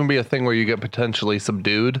 And it could even be a thing where you get potentially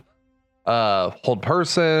subdued. Hold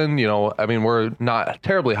person, you know, I mean, we're not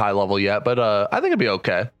terribly high level yet, but I think it'd be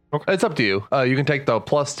okay. Okay. It's up to you. You can take the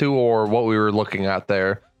 +2 or what we were looking at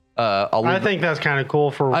there. I think that's kind of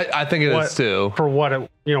cool for I think it is too. for what it,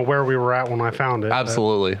 where we were at when I found it.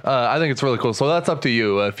 Absolutely. I think it's really cool. So that's up to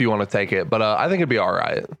you if you want to take it, but I think it'd be all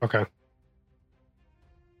right. Okay.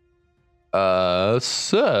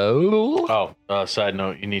 So Side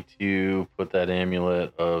note: you need to put that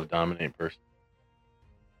amulet of dominate person.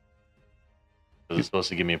 It's supposed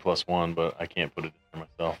to give me a +1, but I can't put it in for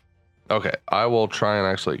myself. okay, I will try and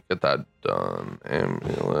actually get that done.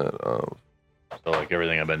 Amulet of So like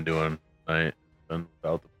everything I've been doing, I've been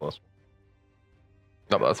without the +1.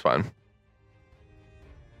 no, that's fine.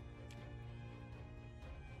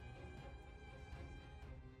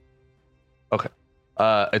 Okay.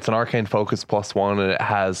 It's an arcane focus +1, and it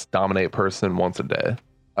has dominate person once a day,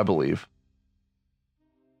 I believe.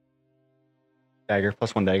 Dagger,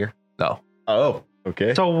 +1 dagger. No, Oh,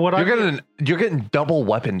 okay. So what you're getting double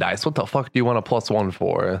weapon dice. What the fuck do you want a +1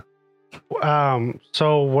 for?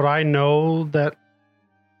 so would I know that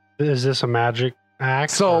is this a magic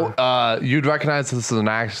axe? So, or- you'd recognize this as an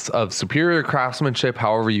act of superior craftsmanship.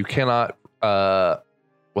 However, you cannot,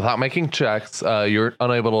 without making checks, you're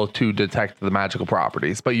unable to detect the magical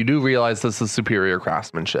properties. But you do realize this is superior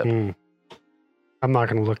craftsmanship. I'm not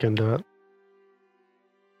going to look into it.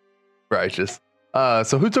 Righteous.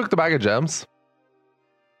 So who took the bag of gems?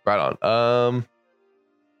 Right on.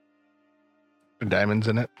 Diamonds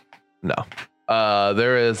in it. No.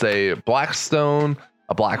 There is a black stone,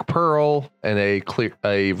 a black pearl, and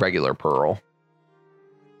a regular pearl.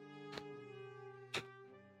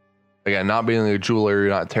 Again, not being a jeweler, you're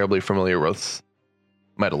not terribly familiar with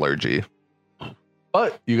metallurgy.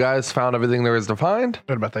 But you guys found everything there is to find.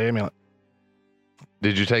 What about the amulet?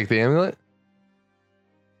 Did you take the amulet?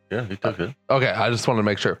 Yeah, he took it. Okay, I just wanted to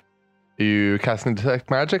make sure. You casting detect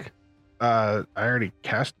magic? I already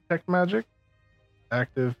cast detect magic.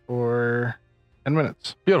 Active for 10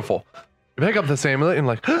 minutes. Beautiful. You pick up this amulet and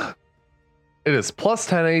like, it is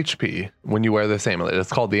 +10 HP when you wear this amulet.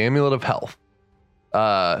 It's called the Amulet of Health.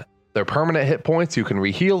 They're permanent hit points. You can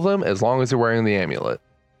reheal them as long as you're wearing the amulet.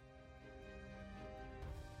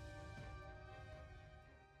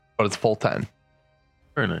 But it's full 10.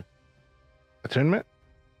 Very nice. Attunement?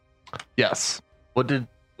 Yes. What did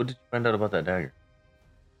you find out about that dagger?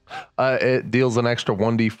 It deals an extra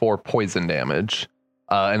 1d4 poison damage.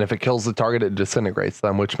 And if it kills the target, it disintegrates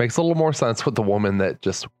them, which makes a little more sense with the woman that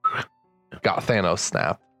just got Thanos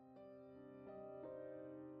snapped.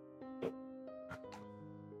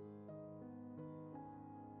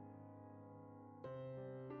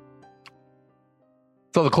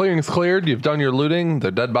 So the clearing's cleared. You've done your looting.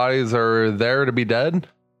 The dead bodies are there to be dead.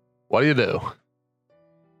 What do you do?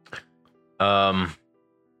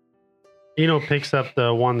 Eno picks up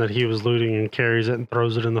the one that he was looting and carries it and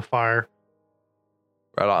throws it in the fire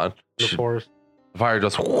Right on. in the forest. The fire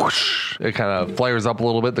just whoosh. It kind of flares up a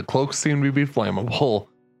little bit. The cloaks seem to be flammable.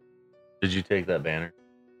 Did you take that banner?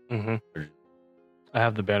 Mm-hmm. I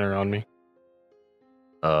have the banner on me.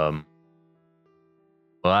 Well,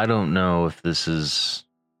 I don't know if this is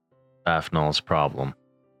Afnal's problem,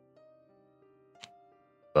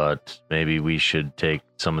 but maybe we should take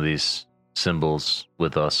some of these symbols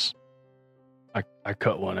with us I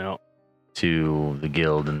cut one out. to the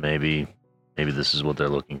guild, and maybe this is what they're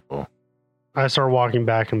looking for. I start walking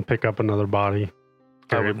back and pick up another body,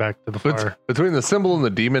 carry it back to the fire. Between the symbol and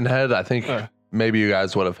the demon head, I think maybe you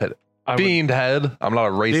guys would have hit it. Fiend head. I'm not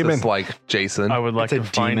a racist Demon. like Jason. I would like It's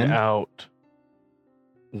to a find demon? out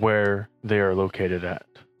where they are located at.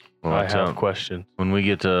 Well, I have so questions. when we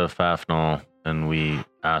get to Fafnal and we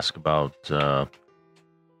ask about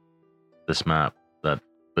this map that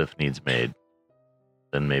Cliff needs made,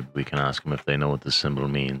 then maybe we can ask them if they know what this symbol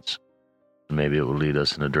means. And maybe it will lead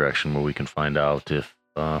us in a direction where we can find out if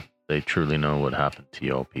they truly know what happened to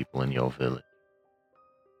your people in your village.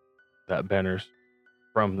 That banner's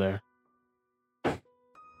from there.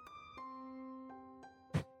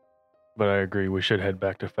 But I agree, we should head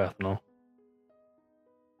back to Fathnal.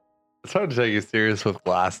 It's hard to take you serious with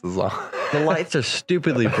glasses on. The lights are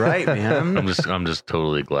stupidly bright, man. I'm just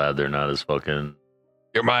totally glad they're not as fucking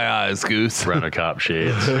You're my eyes, Goose. Brenner cop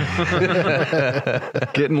shades.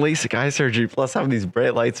 Getting LASIK eye surgery plus having these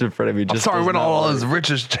bright lights in front of me. I'm Just sorry, does we're not not all work. as rich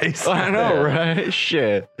as Jason. I know, right?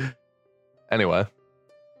 Shit. Anyway,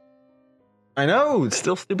 I know. It's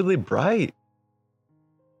still stupidly bright.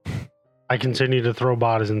 I continue to throw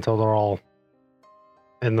bodies until they're all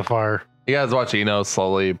in the fire. you guys watch Eno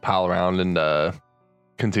slowly pile around and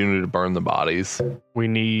continue to burn the bodies. We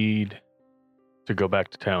need to go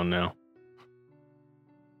back to town now.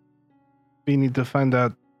 We need to find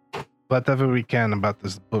out whatever we can about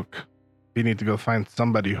this book. We need to go find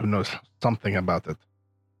somebody who knows something about it.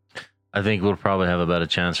 I think we'll probably have a better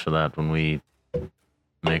chance for that when we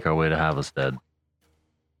make our way to Havelstead.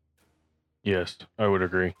 Yes, I would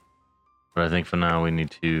agree. But I think for now we need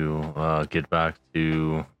to get back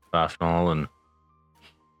to Fafnal and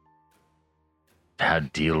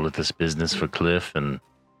deal with this business for Cliff and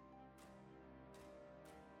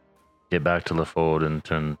get back to LaFord and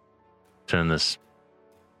turn this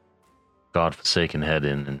godforsaken head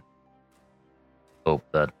in and hope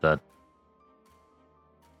that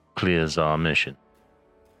clears our mission.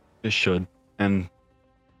 It should. And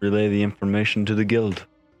relay the information to the guild.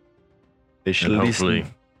 They should And at least know.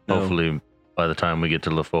 hopefully by the time we get to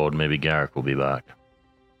LaFord, maybe Garrick will be back.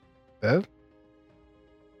 Well,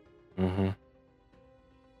 Mm-hmm.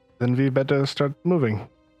 then we better start moving.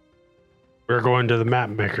 We're going to the map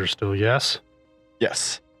maker still, yes?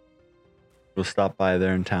 Yes. We'll stop by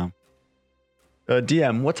there in town.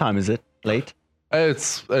 DM, what time is it? Late?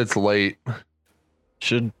 It's late.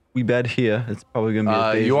 Should we bed here? It's probably going to be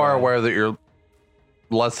a day's You are ride. aware that you're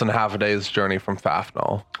less than half a day's journey from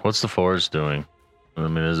Fafnal. What's the forest doing? I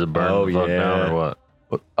mean, is it burning Oh, the fuck down yeah. or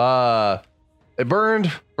what? It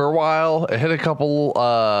burned for a while. It hit a couple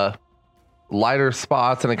lighter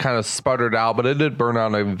spots and it kind of sputtered out, but it did burn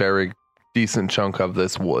out a very decent chunk of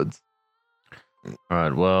this woods. All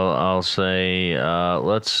right. Well, I'll say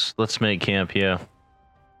let's make camp here.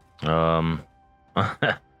 I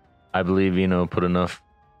believe put enough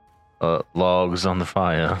logs on the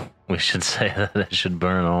fire. We should say that it should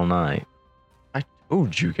burn all night. I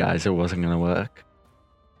told you guys it wasn't going to work.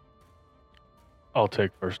 I'll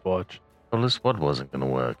take first watch. Well, this what wasn't gonna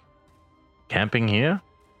work. Camping here?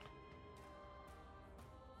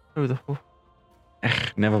 Who the fuck?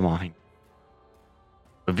 Never mind.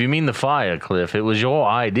 If you mean the fire, Cliff, it was your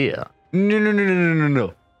idea.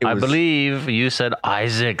 No. I believe you said,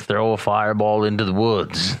 Isaac, throw a fireball into the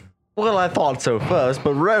woods. Well, I thought so first,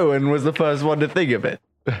 but Rowan was the first one to think of it.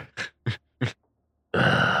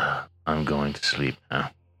 I'm going to sleep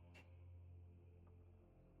now.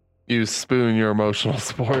 You spoon your emotional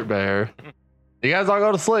support bear. You guys all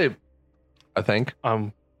go to sleep, I think.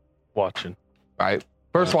 I'm watching. All right.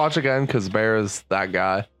 First watch again because Bear is that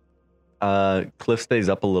guy. Cliff stays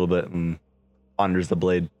up a little bit and ponders the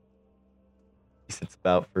blade. He sits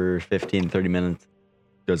about for 15, 30 minutes.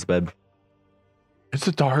 Goes to bed. It's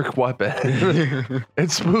a dark weapon.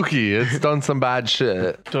 It's spooky. It's done some bad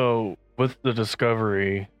shit. So, with the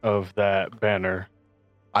discovery of that banner,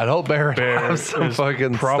 I'd hope Bear Bear has some is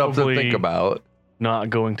fucking stuff to probably- think about. not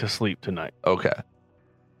going to sleep tonight. Okay.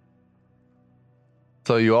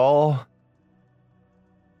 So you all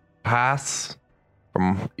pass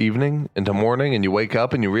from evening into morning and you wake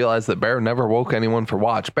up and you realize that Bear never woke anyone for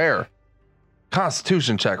watch. Bear,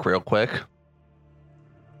 Constitution check real quick.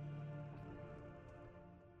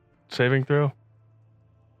 Saving throw?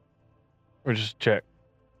 Or just check?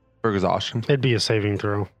 For exhaustion. It'd be a saving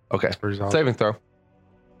throw. Okay. Result. Saving throw.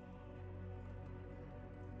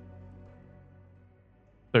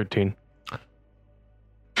 13.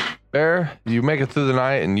 Bear, you make it through the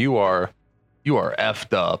night and you are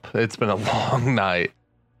effed up. It's been a long night,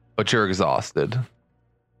 but you're exhausted.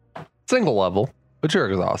 Single level, but you're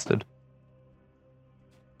exhausted.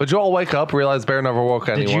 But you all wake up, realize Bear never woke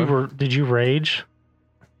anyone. Did you rage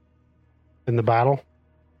in the battle?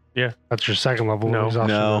 Yeah. That's your second level. No.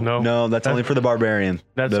 exhaustion. No. That's only for the barbarian.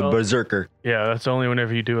 That's the all- berserker. Yeah, that's only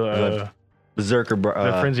whenever you do a Berserker.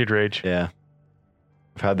 frenzied rage. Yeah.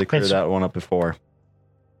 I've had to clear It's- that one up before.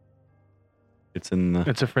 It's in the.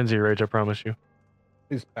 It's a frenzy rage, I promise you.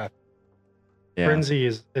 Please pass. Yeah. Frenzy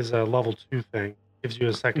is a level 2 thing. Gives you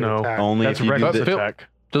a second No. attack. Only That's if you do reckless the, attack.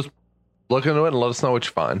 Look into it and let us know what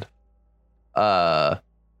you find.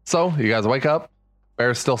 So you guys wake up.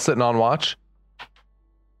 Bear's still sitting on watch.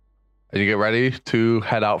 And you get ready to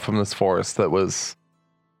head out from this forest that was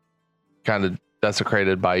kind of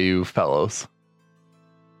desecrated by you fellows.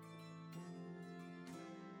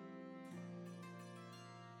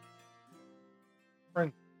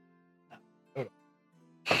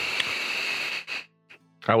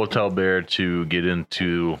 I will tell Bear to get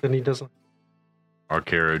into Then he doesn't. our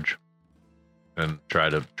carriage and try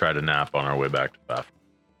to nap on our way back to Bath.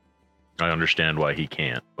 I understand why he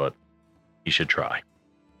can't, but he should try.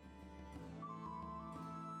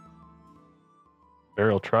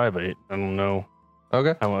 Bear will try, but I don't know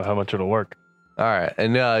Okay. how much it'll work. All right.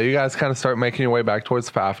 And you guys kind of start making your way back towards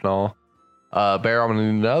Fafnal. Bear, I'm going to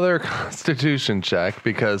need another constitution check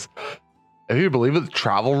because if you believe it, the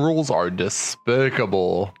travel rules are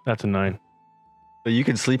despicable. That's a 9. But you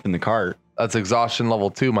can sleep in the cart. That's exhaustion level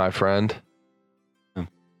 2, my friend. Hmm.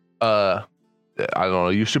 I don't know.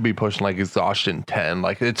 You should be pushing like exhaustion 10.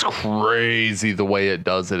 Like it's crazy the way it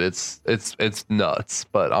does it. It's nuts,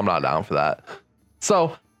 but I'm not down for that.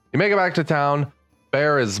 So you make it back to town.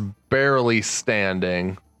 Bear is barely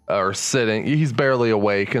standing or sitting. He's barely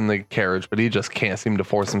awake in the carriage, but he just can't seem to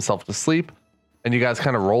force himself to sleep. And you guys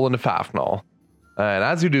kind of roll into Fafnal. And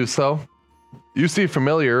as you do so, you see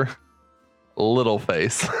familiar little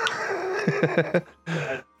face.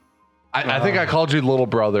 I think I called you little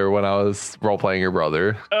brother when I was role playing your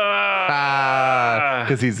brother.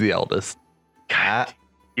 Because he's the eldest.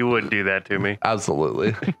 You wouldn't do that to me.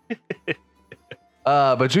 Absolutely.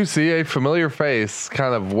 But you see a familiar face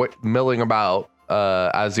kind of milling about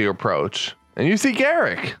as you approach. And you see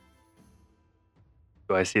Garrick.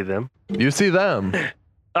 Do I see them? You see them.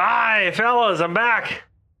 Hi, fellas, I'm back.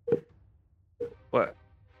 What?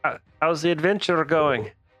 How's the adventure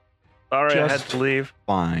going? Sorry, I had Just to leave.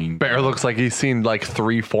 Fine. Bear looks like he's seen like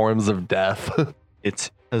 3 forms of death.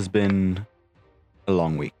 It has been a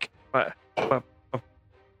long week. My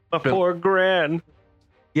poor Gran.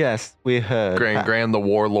 Yes, we heard. Gran, the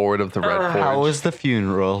warlord of the Red Forge. How was the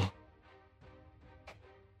funeral?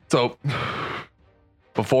 So,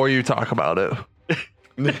 before you talk about it,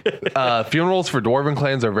 funerals for dwarven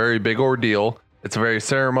clans are a very big ordeal. It's a very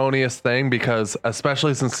ceremonious thing because,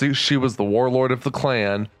 especially since she was the warlord of the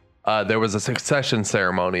clan, there was a succession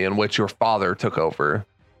ceremony in which your father took over.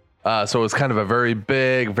 So it was kind of a very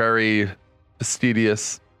big, very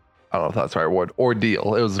fastidious, I don't know if that's the right word,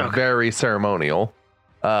 ordeal. It was very ceremonial.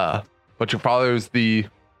 But your father is the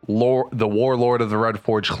warlord of the Red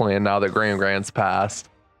Forge clan now that Gran's passed.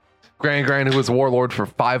 Gran, who was warlord for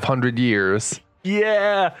 500 years.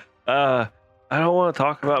 Yeah. I don't want to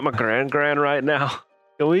talk about my Gran right now.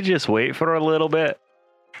 Can we just wait for a little bit?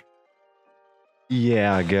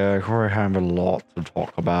 Yeah, Garrick, we have a lot to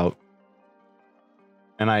talk about.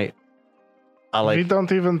 And I We like.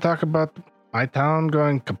 don't even talk about my town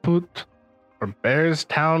going kaput or Bear's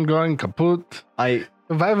town going kaput. I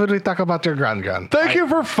Why would we talk about your grand? Thank you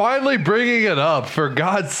for finally bringing it up, for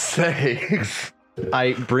God's sakes.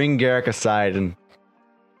 I bring Garrick aside and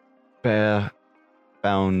Bear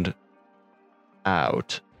found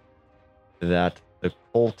out that the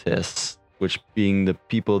cultists, which being the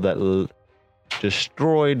people that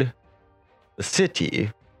destroyed the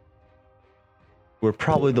city, were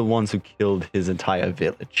probably the ones who killed his entire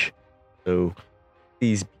village. So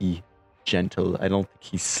please be gentle. I don't think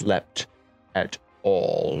he slept at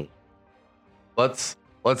all. Let's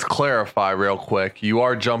clarify real quick. You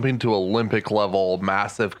are jumping to Olympic level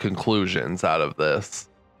massive conclusions out of this.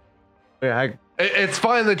 Yeah, It's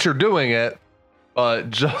fine that you're doing it,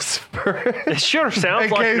 but just for It sure sounds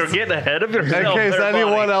In like case- you're getting ahead of in yourself. case there,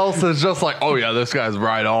 anyone buddy. else is just like, oh yeah, this guy's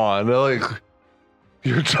right on. They're like,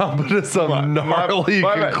 you're jumping to some gnarly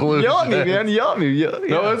conclusions. Yell at me, man. Yell at me.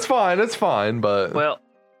 No, it's fine, but Well,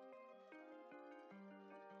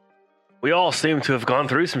 we all seem to have gone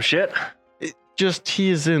through some shit. Just he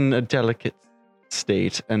is in a delicate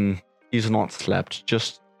state and he's not slept.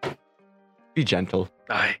 Just be gentle.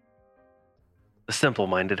 Aye. The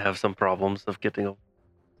simple-minded have some problems of getting over.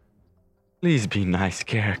 Please be nice,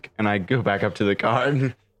 Garrick. And I go back up to the car.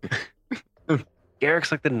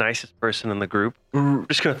 Garrick's like the nicest person in the group. I'm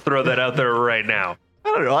just gonna throw that out there right now.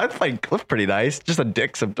 I don't know. I find Cliff pretty nice. Just a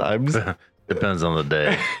dick sometimes. Depends on the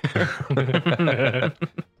day.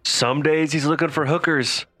 Some days he's looking for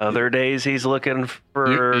hookers. Other days he's looking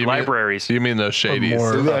for You mean- libraries. You mean those shadies?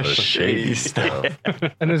 more- That shady stuff.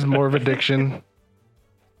 And is more of addiction.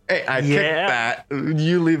 Hey, I Yeah. picked that.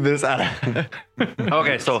 You leave this out.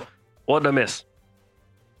 Okay, so what did I miss?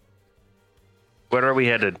 Where are we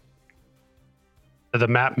headed? The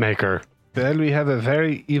map maker. Well, we have a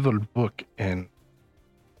very evil book in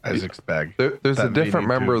Isaac's bag. There's a That made different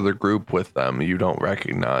me member too. of the group with them you don't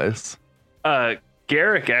recognize.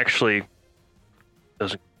 Garrick actually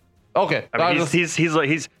doesn't. Okay. I mean,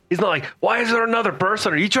 he's not like, why is there another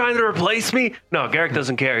person? Are you trying to replace me? No, Garrick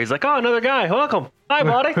doesn't care. He's like, oh, another guy. Welcome. Hi,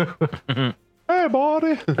 buddy. Hey,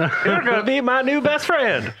 buddy. You're gonna be my new best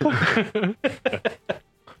friend.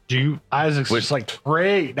 Isaac's Which- just like,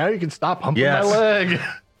 great. Now you can stop humping Yes. my leg.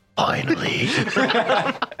 Finally.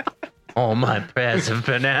 All my prayers have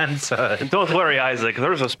been answered. And don't worry, Isaac.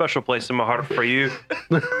 There's a special place in my heart for you.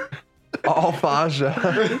 Oh,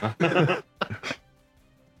 Faja.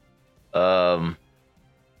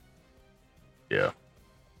 Yeah.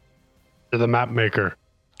 To the map maker.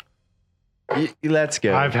 Let's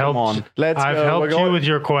go. I've Come helped. on. Let's I've go. helped We're going, you with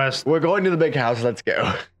your quest. we're going to the big house. Let's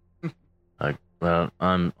go. Well,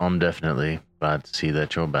 I'm definitely glad to see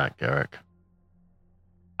that you're back, Garrick.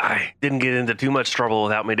 I didn't get into too much trouble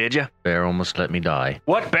without me, did you? Bear almost let me die.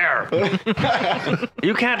 What bear?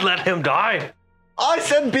 You can't let him die. I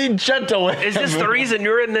said be gentle with Is this him. the reason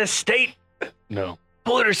you're in this state? No.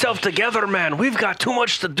 Pull yourself together, man. We've got too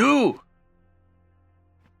much to do.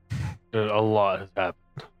 A lot has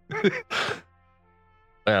happened.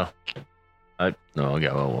 Well, I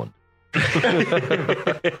won't.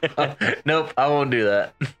 Nope, I won't do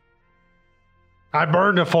that. I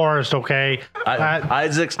burned the forest, okay?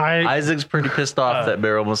 Isaac's pretty pissed off that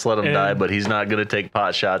Bear almost let him and- die, but he's not going to take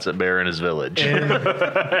pot shots at Bear in his village. In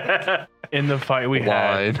the fight we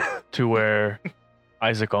had Line. to where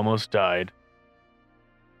Isaac almost died,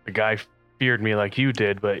 the guy feared me like you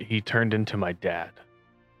did, but he turned into my dad.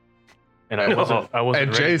 And I wasn't And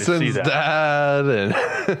ready to see Jason's that. dad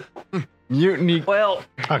and, Mutiny. Well,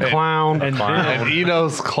 A clown. And and then,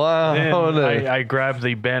 Eno's clown. then and- I grabbed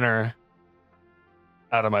the banner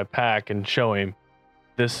out of my pack and show him,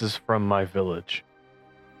 this is from my village.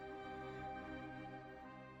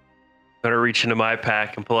 better reach into my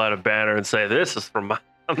pack and pull out a banner and say, this is from my...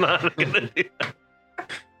 I'm not going to do that.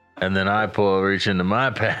 And then I reach into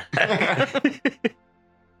my pack.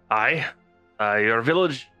 Your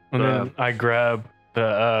village... And then I grab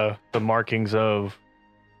the markings of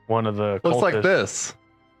one of the Looks like cultists. this.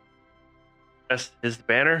 That's his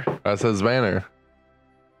banner. That's his banner.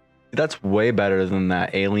 That's way better than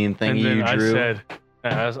that alien thing And you then I drew. said,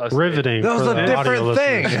 I said, Riveting. That was for a the audio different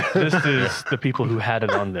thing. listeners. this is the people who had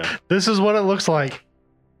it on them. This is what it looks like.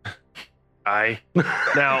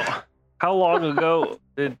 Now, how long ago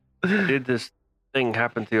did this thing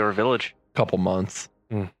happen to your village? Couple months.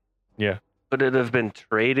 Could it have been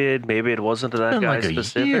traded? Maybe it wasn't to that Been guy like a year.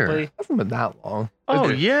 specifically. Hasn't been that long. Oh,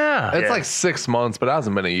 It's- yeah. It's Yeah. like 6 months, but it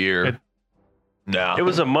hasn't been a year. It- No. It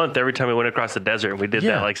was a month every time we went across the desert, and we did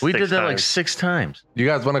that like we six did that like times. 6 times. You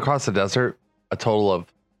guys went across the desert a total of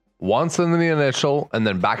once in the initial and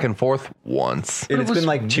then back and forth once. And It it's was been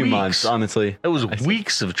like 2 weeks. months, honestly. It was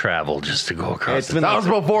weeks of travel just to go across. It's the been That like,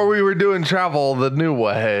 was before we were doing travel the new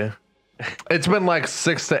way. It's been like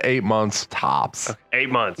 6 to 8 months tops.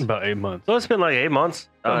 8 months. About 8 months. So it's been like 8 months.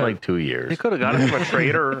 been like 2 years. They could have got it from a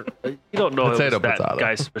trader. You don't know Potato, it was that potato.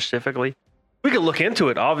 guy specifically. We could look into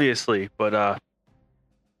it, obviously, but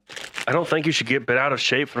I don't think you should get bent out of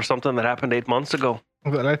shape for something that happened 8 months ago.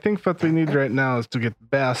 But I think what we need right now is to get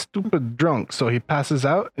Bear stupid drunk so he passes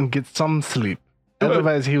out and gets some sleep.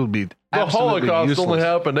 Otherwise, he will be The absolutely Holocaust useless. only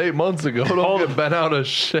happened 8 months ago. Don't get bent out of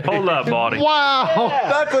shape. Hold up, buddy. wow,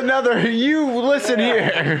 that's another. You listen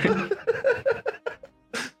here.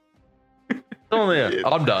 It's only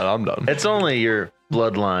I'm done. it's only your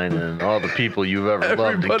bloodline and all the people you've ever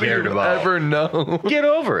loved and Everybody cared you've about. ever known. Get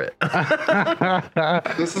over it.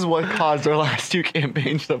 This is what caused our last 2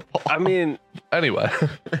 campaigns to fall. I mean, Anyway,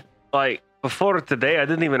 like before today, I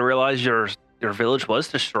didn't even realize your village was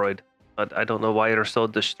destroyed. But I don't know why you're so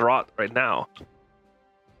distraught right now.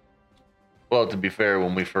 Well, to be fair,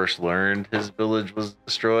 when we first learned his village was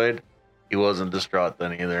destroyed, he wasn't distraught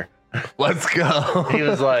then either. Let's go. He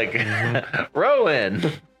was like,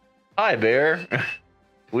 Rowan, hi, Bear.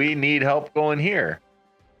 We need help going here.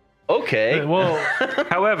 Okay. Well,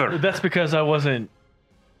 However, that's because I wasn't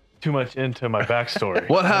too much into my backstory.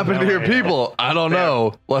 What happened to your people? I don't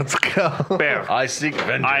know. Let's go. Bear, I seek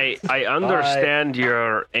vengeance. I understand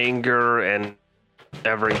your anger and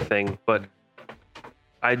everything, but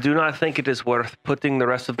I do not think it is worth putting the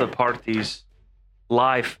rest of the party's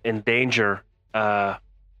life in danger to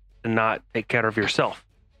not take care of yourself.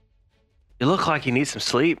 You look like you need some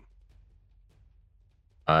sleep.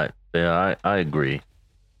 I agree.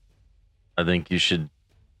 I think you should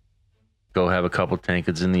go have a couple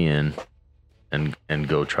tankards in the inn and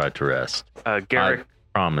go try to rest. Garrick I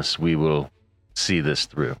promise we will see this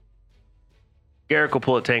through. Garrick will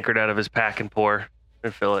pull a tankard out of his pack and pour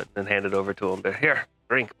and fill it and hand it over to him. Here,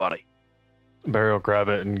 drink, buddy. Barry will grab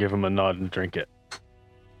it and give him a nod and drink it.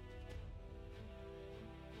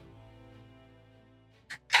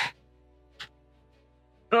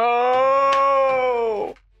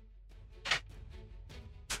 No!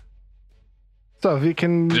 So if you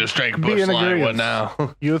can Just drank be bush in line. What agreement,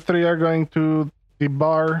 now? you three are going to the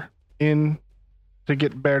bar in to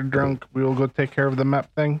get Bear drunk. We will go take care of the map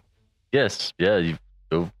thing. Yes, yeah, you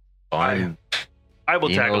go find I will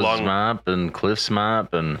tag Eno's along. map and Cliff's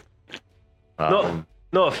map and No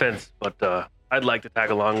offense, but I'd like to tag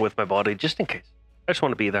along with my body just in case. I just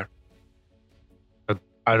want to be there.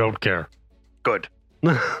 I don't care. Good.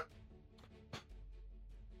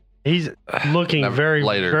 He's looking Never- very,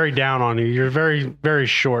 later. very down on you. You're very, very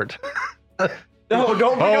short. No,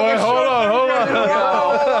 don't bring Oh, wait, hold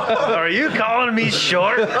on. Are you calling me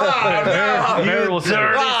short? Barry will You say,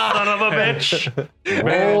 dirty son of a bitch.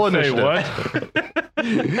 Barry will say,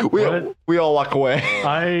 initiative. what? we all walk away.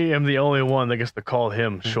 I am the only one that gets to call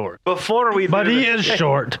him short. Before we do But he this- is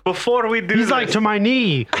short. Before we do He's this, like to my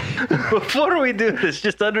knee. before we do this,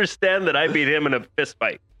 just understand that I beat him in a fist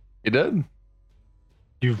fight. You did?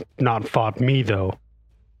 You've not fought me, though.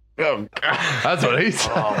 That's what he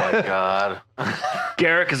said. oh my god.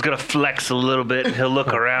 Garrick is gonna flex a little bit. He'll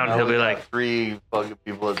look around. He'll be like, 3 fucking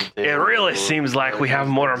people at the table. "It really seems like we have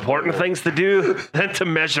more important things to do than to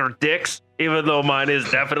measure dicks, even though mine is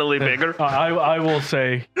definitely bigger." I will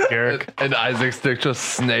say, Garrick, And Isaac's dick just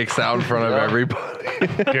snakes out in front of everybody.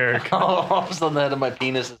 Garrick, All of a sudden, the head of my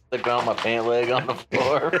penis is sticking out my pant leg on the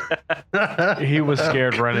floor. he was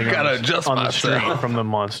scared running Gotta on, adjust on the myself. street from the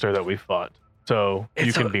monster that we fought. So you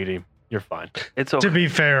It's can a- beat him. You're fine. It's To okay. be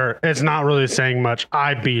fair, it's not really saying much.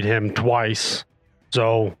 I beat him twice.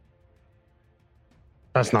 So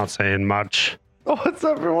that's not saying much. What's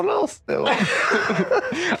everyone else doing?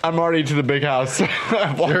 I'm already to the big house.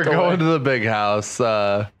 You're going to the big house.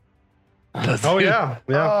 Oh, yeah.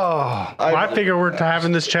 Yeah. Oh, I figure we're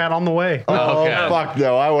having this chat on the way. Oh, Okay. fuck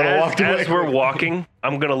no. I would have walked away. As we're walking,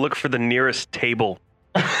 I'm gonna look for the nearest table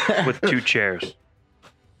with 2 chairs.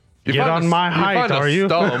 you Get find on a- my height, find a are you?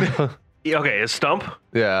 Stump. Yeah, okay, a stump?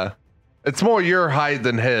 Yeah. It's more your height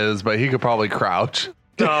than his, but he could probably crouch.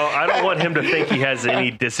 No, I don't want him to think he has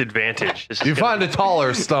any disadvantage. It's just You gonna- find a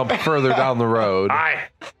taller stump further down the road. Aye,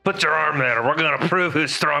 put your arm there. We're gonna prove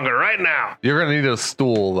who's stronger right now. You're gonna need a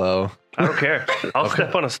stool though. I don't care. I'll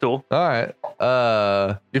step on a stool. All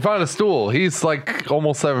right. You find a stool. He's like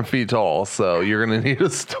almost 7 feet tall, so you're gonna need a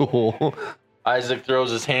stool. Isaac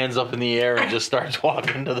throws his hands up in the air and just starts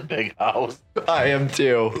walking to the big house. I am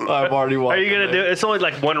too. I'm already Are walking. you gonna do? It's only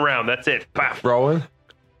like 1 round. That's it. Paf. Rowan?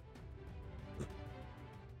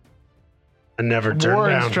 I never turned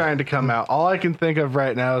Warren's down. trying to come out. All I can think of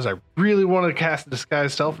right now is I really want to cast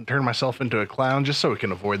disguise self and turn myself into a clown just so we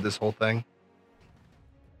can avoid this whole thing.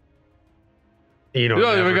 You You don't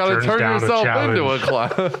even never gotta turns turn down yourself challenge. into a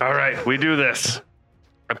clown. All right, we do this.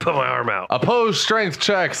 I put my arm out. Opposed strength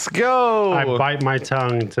checks. Go. I bite my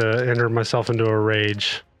tongue to enter myself into a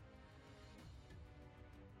rage.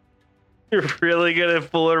 You're really gonna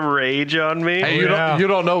pull a rage on me? Hey, you Yeah.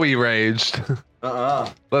 don't know he raged. Uh-uh.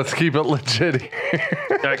 Let's keep it legit here.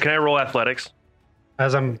 All right, can I roll athletics?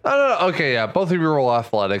 As I'm No. Okay, yeah. Both of you roll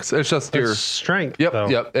athletics. It's just your. it's strength. Yep, though.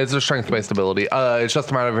 yep. It's a strength-based ability. It's just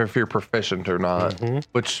a matter of if you're proficient or not. Mhm.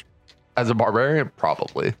 Which, as a barbarian,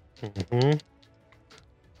 probably. Mhm.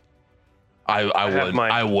 I have wouldn't.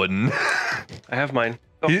 mine. I wouldn't. I have mine.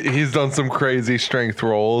 Oh, He's done some crazy strength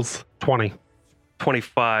rolls. 20.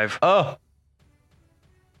 25. Oh.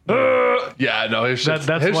 Yeah, no, his shit's,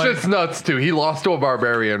 that's his why- shit's nuts too. He lost to a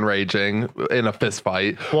barbarian raging in a fist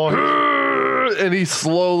fight. Well, And he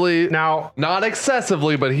slowly, now, not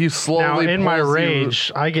excessively, but he slowly in my pulls you-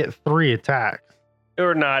 rage, I get 3 attacks.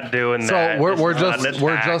 We're not doing So that. we're It's not an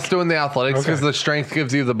we're attack. just doing the athletics because the strength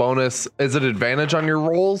gives you the bonus. Is it advantage on your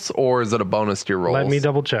rolls or is it a bonus to your rolls? Let me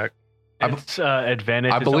double check. It's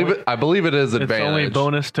advantage. I It's believe only- it. I believe it is It's advantage. only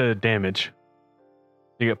bonus to damage.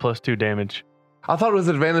 You get +2 damage. I thought it was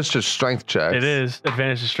advantage to strength checks. It is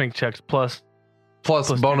advantage to strength checks plus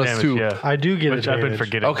plus +2 bonus damage, to. Yeah, I do get which I've been advantage.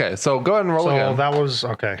 forgetting. Okay, so go ahead and roll So again. that was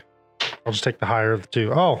okay. I'll just take the higher of the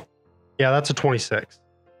two. Oh, yeah, that's a 26.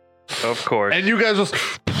 Of course. And you guys just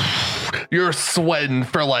you're sweating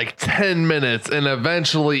for like 10 minutes and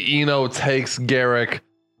eventually Eno takes Garrick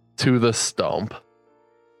to the stump.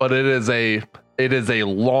 But it is a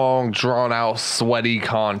long drawn out sweaty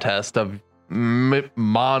contest of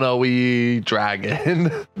Mono-y dragon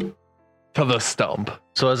to the stump.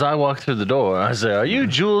 So as I walk through the door, I say, "Are you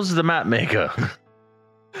Jules the map maker?"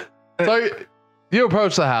 So you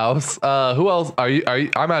approach the house. Who else are you? I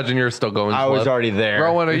imagine you're still going. I was Flip. already there.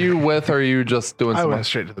 Rowan, are you with or are you just doing I some? went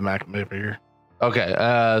straight to the Mac here.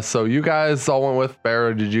 Okay, so you guys all went with Bear.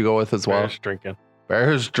 Or did you go with as well? Bear's drinking.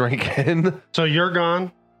 Bear's drinking. So you're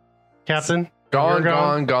gone, Captain? Gone,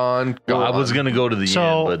 You're gone. I was gonna go to the So-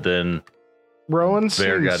 end, but then Rowan's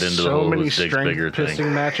Bear seen got into the so whole many six strength bigger thing.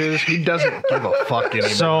 pissing matches. He doesn't give a fuck anymore.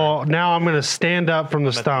 So now I'm going to stand up from the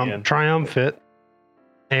at the stump, end. triumphant,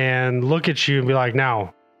 and look at you and be like,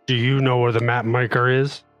 now, do you know where the map maker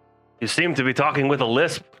is? You seem to be talking with a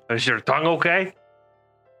lisp. Is your tongue okay?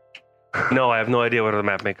 No, I have no idea where the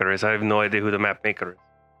map maker is. I have no idea who the map maker is.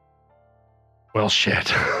 Well,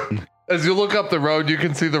 shit. As you look up the road, you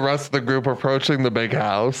can see the rest of the group approaching the big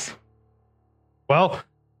house. Well,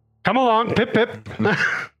 come along, pip pip.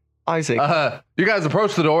 Isaac. You guys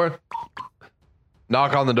approach the door,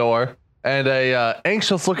 knock on the door, and a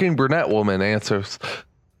anxious-looking brunette woman answers.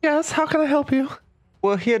 Yes, how can I help you?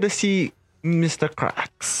 We're here to see Mr.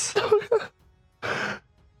 Cracks.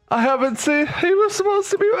 I haven't seen. He was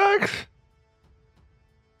supposed to be back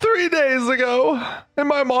 3 days ago, and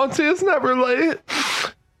my Monty is never late.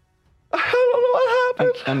 I don't know what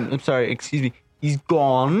happened. I'm sorry, excuse me. He's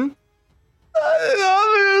gone.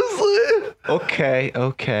 Obviously,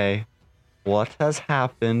 Okay. What has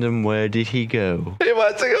happened and where did he go? he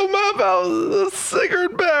went to go map out the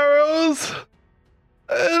Sigurd Barrows,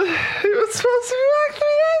 and he was supposed to be back 3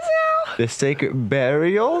 days ago. The sacred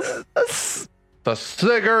burials? The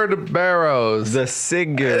Sigurd Barrows. The He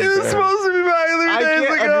Sigurd. was supposed to be back 3 I days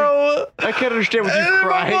can't ago. I can't understand what you And my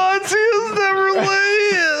cried. Monty is never late.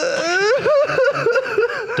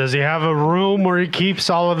 Does he have a room where he keeps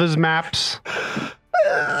all of his maps?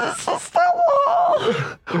 It's just that wall.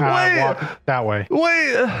 Walk that way.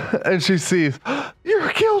 Wait. And she sees,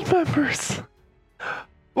 you're guild members.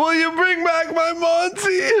 Will you bring back my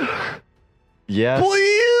Monty? Yes.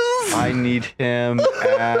 Please? I need him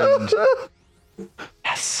and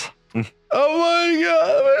yes. Oh my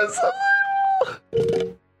god, it's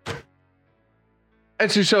unbelievable.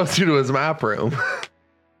 And she shows you to his map room.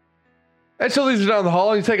 And she leads you down the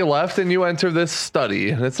hall, and you take a left, and you enter this study.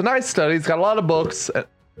 And it's a nice study. It's got a lot of books,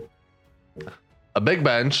 a big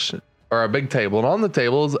bench, or a big table, and on the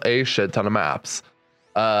table is a shit ton of maps.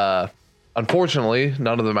 Unfortunately,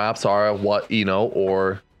 none of the maps are what Eno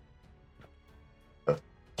or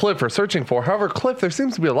Cliff are searching for. However, Cliff, there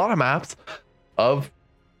seems to be a lot of maps of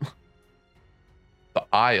the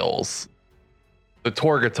Isles, the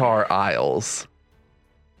Torgatar Isles,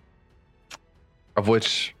 of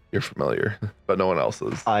which you're familiar, but no one else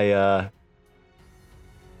is. I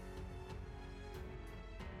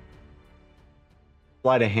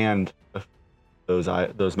slide a hand of those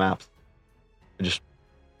maps. I just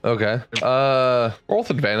Okay. Roll with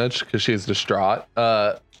advantage because she's distraught.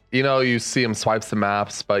 You see him swipes the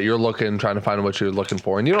maps, but you're looking, trying to find what you're looking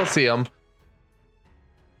for, and you don't see him.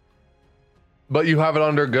 But you have it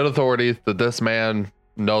under good authority that this man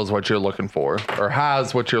knows what you're looking for, or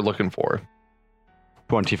has what you're looking for.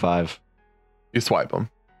 25. You swipe him.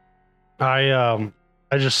 I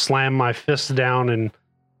just slam my fist down in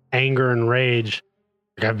anger and rage.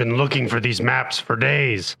 Like, I've been looking for these maps for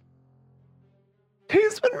days.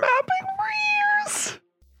 He's been mapping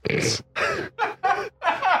for years.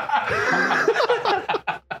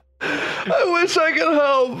 I wish I could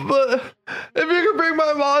help, but if you could bring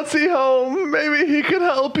my Monty home, maybe he could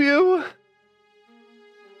help you.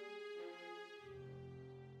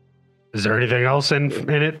 Is there anything else in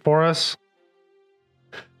it for us?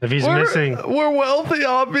 If he's missing, We're wealthy,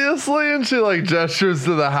 obviously, and she like gestures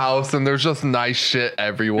to the house, and there's just nice shit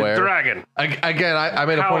everywhere. Dragon. Again, I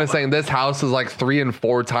made a point of saying this house is like 3 and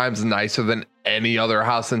 4 times nicer than any other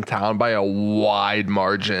house in town by a wide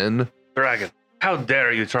margin. Dragon. How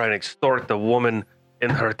dare you try and extort the woman in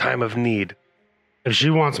her time of need? If she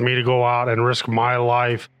wants me to go out and risk my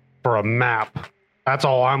life for a map, that's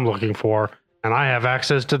all I'm looking for. And I have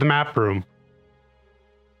access to the map room.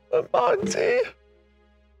 Monty.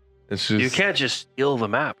 It's just, You can't just steal the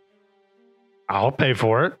map. I'll pay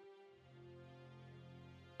for it.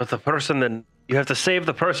 But the person then you have to save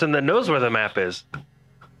the person that knows where the map is.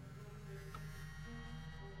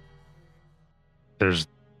 There's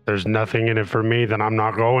nothing in it for me, then I'm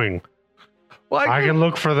not going. Well, I can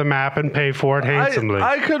look for the map and pay for it handsomely.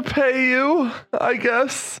 I could pay you, I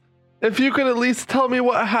guess, if you could at least tell me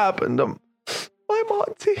what happened. Why,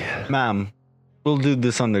 Monty? Ma'am, we'll do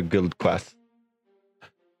this under guild quest.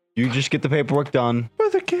 You just get the paperwork done, For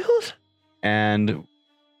the guild? and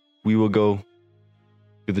we will go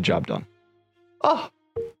get the job done. Oh,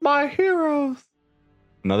 my heroes.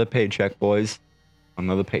 Another paycheck, boys.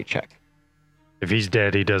 Another paycheck. If he's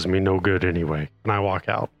dead, he does me no good anyway. And I walk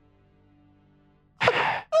out.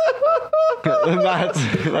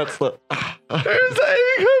 that's the. You're saying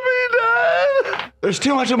he could be dead? There's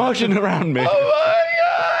too much emotion around me. Oh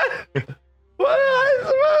my god! What am I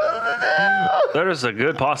supposed to do? There is a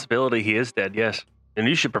good possibility he is dead, yes. And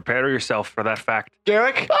you should prepare yourself for that fact.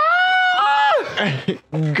 Garrick, Ah!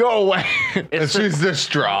 go away. And It's she's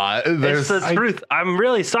distraught. It's There's, the truth. I'm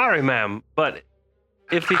really sorry, ma'am, but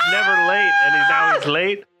if he's never late and now he's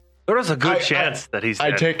late, there is a good chance that he's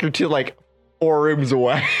I dead. take her to like 4 rooms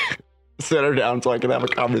away, sit her down so I can have a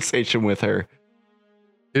conversation with her.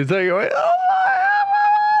 he's like, oh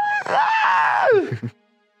my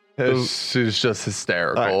she's just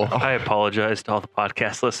hysterical. I apologize to all the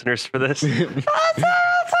podcast listeners for this.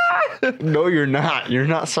 No, you're not. You're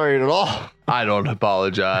not sorry at all. I don't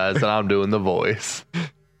apologize, and I'm doing the voice.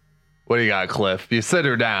 What do you got, Cliff? You sit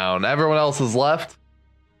her down. Everyone else is left.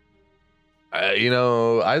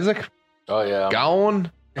 Isaac, Oh yeah.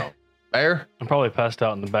 Gowan, Bear. I'm probably passed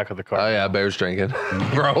out in the back of the car. Oh yeah, Bear's drinking.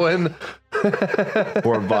 Rowan.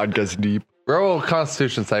 Or vodka's deep. Roll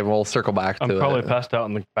Constitution save, and we'll circle back to I'm probably it. passed out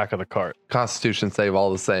in the back of the cart. Constitution save,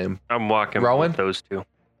 all the same. I'm walking Rowan? with those two.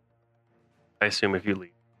 I assume if you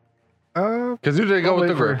leave. Because you didn't go I'll with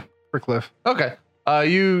the wait group. for Cliff. Okay.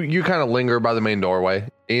 You kind of linger by the main doorway.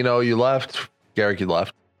 You left. Garrick, you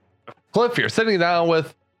left. Cliff, you're sitting down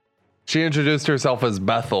with. She introduced herself as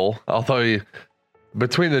Bethel, although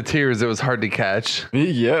between the tears, it was hard to catch.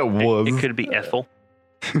 Yeah, it was. It could be Ethel.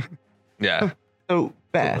 Yeah. Oh,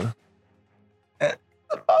 Beth.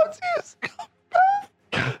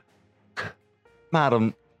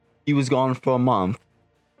 Madam, he was gone for a month.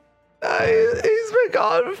 He's been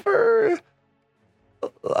gone for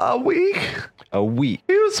a week. A week.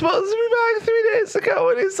 He was supposed to be back 3 days ago,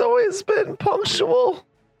 and he's always been punctual.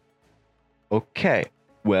 Okay.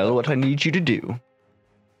 Well, what I need you to do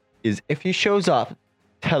is if he shows up,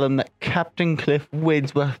 tell him that Captain Cliff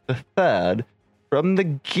Wadsworth III from the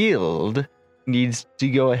guild needs to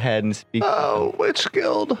go ahead and speak Oh, which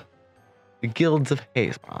guild? the guilds of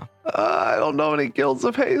Hazemar. I don't know any guilds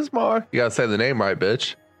of Hazemar. You gotta say the name right,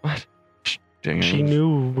 bitch. What? She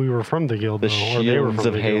knew we were from the guild, The though, or they were shields from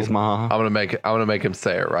of the guild. Hazemar. I'm gonna make him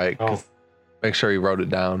say it right. 'Cause make sure he wrote it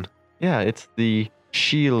down. Yeah, it's the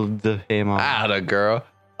shields of Hazemar. Atta girl.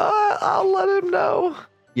 I'll let him know.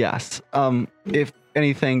 Yes. If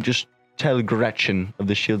anything, just tell Gretchen of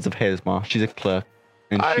the shields of Hazemar. She's a clerk,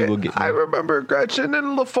 and she will get I you. remember Gretchen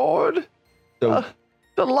and LaFord. So,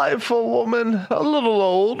 Delightful woman. A little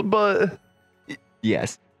old, but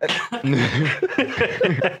yes.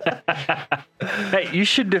 Hey, you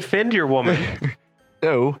should defend your woman.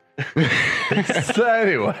 No. so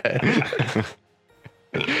anyway.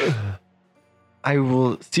 I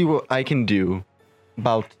will see what I can do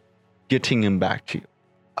about getting him back to you.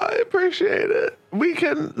 I appreciate it. We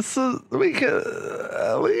can pay.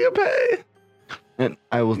 And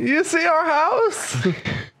I will. You see our house?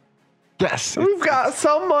 Yes. We've got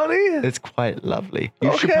some money. It's quite lovely.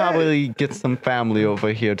 You should Okay. probably get some family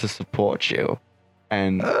over here to support you.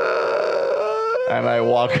 And I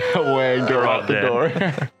walk away and go They're all out the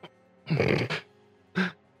dead. door.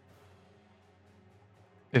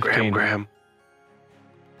 15. Graham.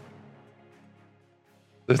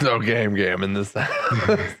 There's no game in this.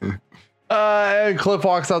 And Cliff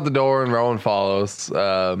walks out the door and Rowan follows,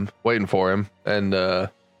 waiting for him. And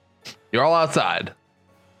you're all outside.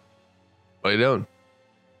 What are you doing?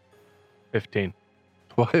 15.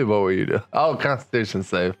 What were you doing? Oh, Constitution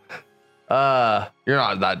save. You're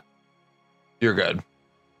not that. You're good.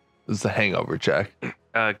 This is a hangover check.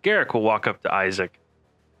 Garrick will walk up to Isaac.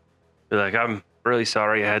 Be like, I'm really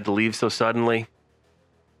sorry I had to leave so suddenly.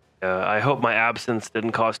 I hope my absence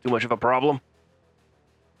didn't cause too much of a problem.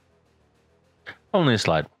 Only a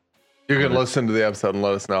slide. You can listen to the episode and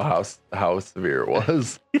let us know how severe it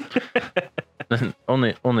was.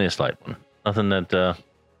 only a slight one. Nothing that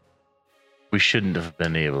we shouldn't have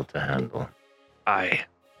been able to handle.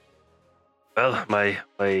 Well, my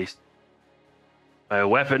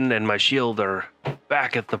weapon and my shield are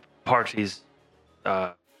back at the party's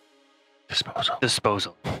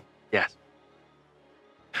disposal. Yes.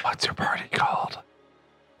 What's your party called?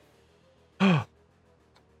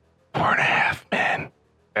 4.5 men.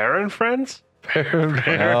 Baron friends?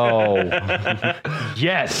 Oh.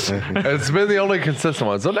 Yes. It's been the only consistent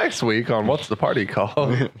one. So next week on What's the Party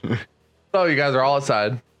Called? So you guys are all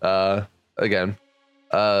outside. Again.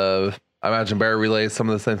 I imagine Barry relays some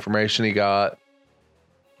of this information he got.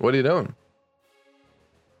 What are you doing?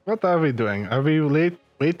 What are we doing? Are we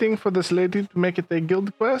waiting for this lady to make it a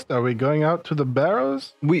guild quest? Are we going out to the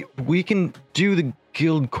barrows? We can do the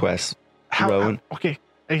guild quest, Rowan. Okay,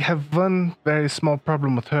 I have one very small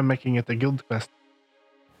problem with her making it a guild quest.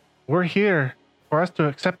 We're here. For us to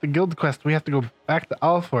accept the guild quest, we have to go back to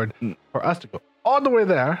Alford. For us to go all the way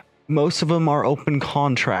there. Most of them are open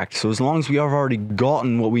contracts, so as long as we have already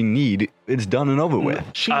gotten what we need, it's done and over with.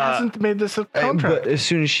 She hasn't made this a But contract. as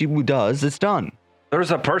soon as she does, it's done.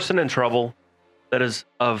 There's a person in trouble that is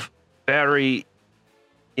of very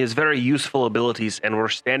useful abilities, and we're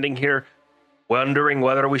standing here wondering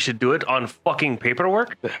whether we should do it on fucking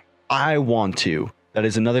paperwork. I want to. That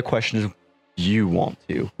is another question is you want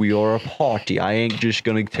to. We are a party. I ain't just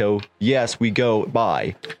gonna tell, yes, we go,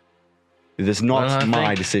 bye. This is not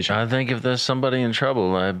my decision. I think if there's somebody in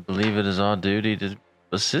trouble, I believe it is our duty to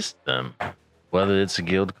assist them, whether it's a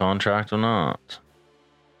guild contract or not.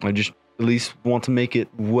 I just at least want to make it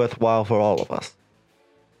worthwhile for all of us.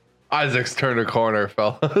 Isaac's turned a corner,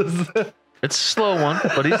 fellas. It's a slow one,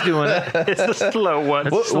 but he's doing it. It's a slow one.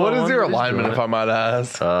 What is your alignment, if I might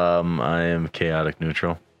ask? I am chaotic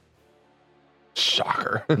neutral.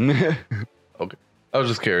 Shocker. Okay. I was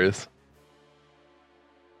just curious.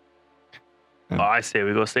 Oh, I say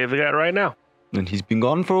we go save the guy right now. And he's been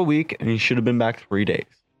gone for a week, and he should have been back 3 days.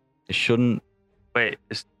 It shouldn't. Wait,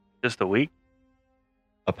 it's just a week?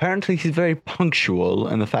 Apparently, he's very punctual,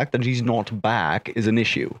 and the fact that he's not back is an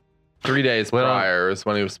issue. 3 days prior is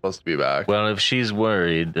when he was supposed to be back. Well, if she's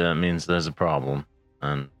worried, that means there's a problem,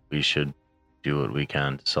 and we should do what we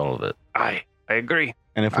can to solve it. I agree.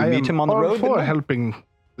 And if we meet him on the road, for then helping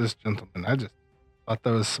this gentleman. I just thought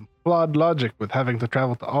there was some flawed logic with having to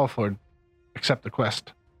travel to Alford, accept the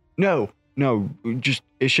quest. no, just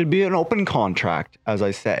it should be an open contract, as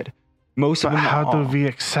I said. Most of But them how are. do we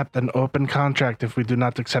accept an open contract if we do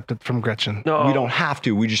not accept it from Gretchen? No, We don't have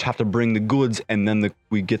to. We just have to bring the goods, and then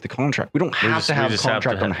we get the contract. We don't have to have a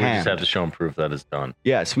contract on We just have hand. to show them proof that it's done.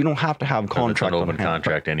 Yes, we don't have to have If it's contract an on open hand.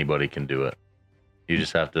 contract, anybody can do it. You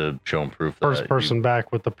just have to show them proof. First person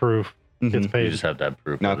back with the proof Mhm. gets You paid. just have to have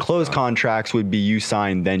proof. Now, that it's closed done. contracts would be you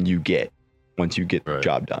sign, then you get, once you get the Right.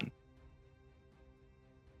 job done.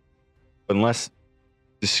 Unless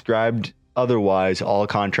described otherwise, all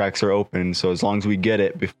contracts are open. So as long as we get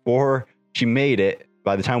it before she made it,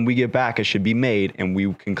 by the time we get back, it should be made, and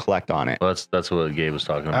we can collect on it. Well, that's what Gabe was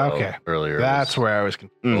talking about Okay. earlier. That's was where I was. open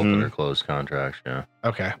Mhm. or closed contracts. Yeah,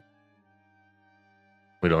 Okay.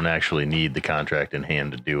 we don't actually need the contract in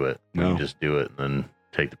hand to do it. We No. can just do it and then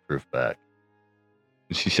take the proof back.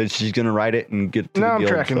 She said she's going to write it and get it to Now the I'm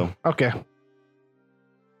guild. tracking. So Okay.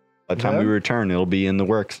 by the time we Yeah. return, it'll be in the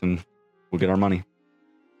works, and we'll get our money.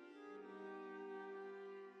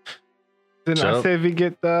 Then I So- say we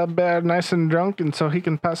get Bear nice and drunk, and so he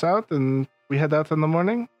can pass out, and we head out in the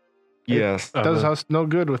morning. Yes. Does us no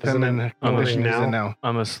good with him Isn't in it the condition he's now? in now.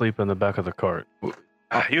 I'm asleep in the back of the cart.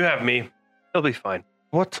 You have me. He'll be fine.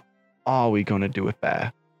 What are we going to do with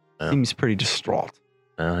Bear? Yeah. Seems pretty distraught.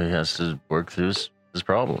 Well, he has to work through his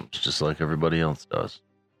problems, just like everybody else does.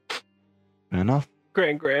 Fair enough.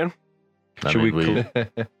 Gran. I Should mean, we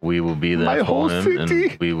we will be there My for whole him, city.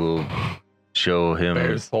 and we will show him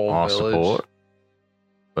Bear's whole our village. support.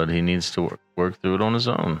 But he needs to work through it on his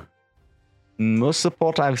own. Most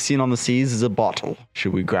support I've seen on the seas is a bottle.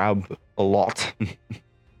 Should we grab a lot?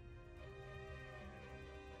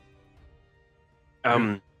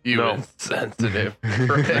 You No. insensitive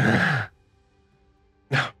prick.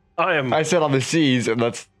 I am I said on the seas, and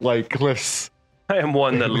that's like cliffs. I am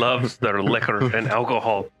one that loves their liquor and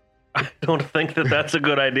alcohol. I don't think that that's a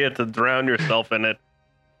good idea to drown yourself in it.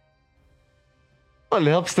 Well, it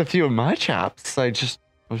helps a few of my chaps. I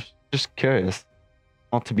was just curious.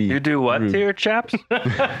 Not to be. You do what rude. to your chaps?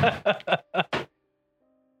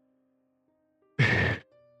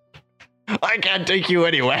 I can't take you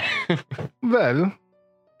anywhere. Well,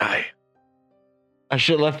 Aye. I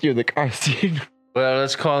should have left you in the car seat. Well,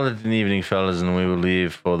 let's call it an evening, fellas, and we will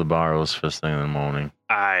leave for the Barrows first thing in the morning.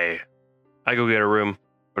 I go get a room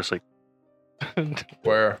for sleep.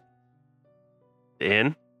 Where? The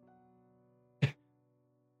inn?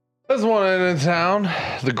 There's one in town,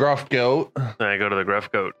 the Gruff Goat. Then I go to the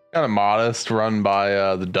Gruff Goat. Kind of modest, run by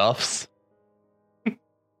the Duffs.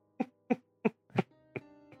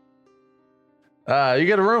 You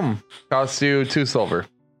get a room. Costs you 2 silver.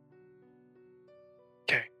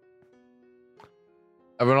 Okay.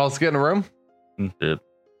 Everyone else getting a room? Yep.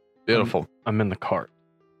 Beautiful. I'm in the cart.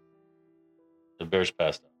 The bear's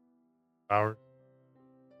passed out.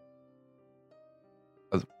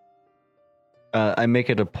 I make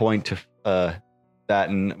it a point to that,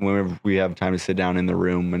 and whenever we have time to sit down in the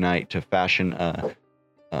room a night, to fashion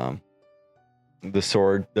the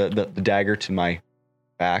sword, the dagger to my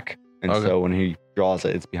back, and Okay. so when he draws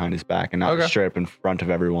it, it's behind his back and not Okay. straight up in front of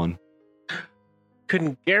everyone.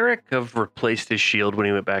 Couldn't Garrick have replaced his shield when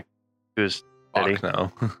he went back to his city? Fuck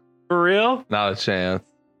no. For real? Not a chance.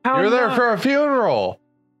 How You're there not? for a funeral.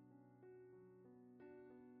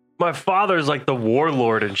 My father's like the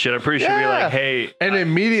warlord and shit. I'm pretty sure he'd be Yeah. like, hey, And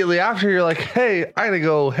immediately after, you're like, hey, I gotta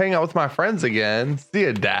go hang out with my friends again. See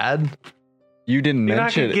ya, Dad. You didn't you're not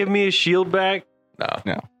mention gonna it. give me a shield back?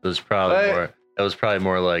 No. It was probably Hey. more. That was probably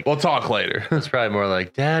more like. We'll talk later. It's probably more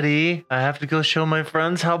like, Daddy, I have to go show my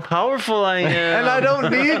friends how powerful I am. And I don't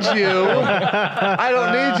need you. I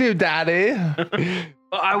don't need you, Daddy.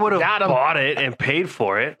 Well, I would have bought it and paid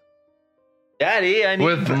for it. Daddy, I need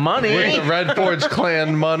With money. With the Red Forge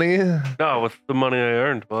clan money. No, with the money I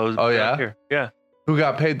earned while I was Oh, back yeah? here. Yeah. Who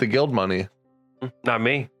got paid the guild money? Not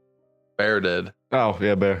me. Bear did. Oh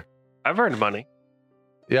yeah, bear. I've earned money.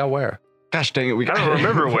 Yeah, where? Gosh dang it, we I don't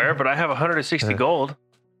remember where, but I have 160 gold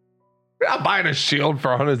You're not buying a shield for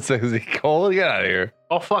 160 gold. Get out of here.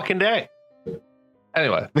 all fucking day.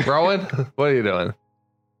 Anyway, Rowan, what are you doing?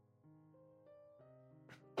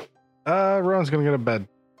 Rowan's gonna go to bed.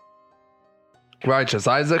 Righteous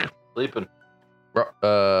Isaac. Sleeping.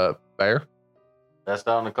 Bear. That's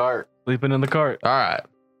down the cart. Sleeping in the cart. All right.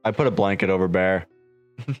 I put a blanket over bear.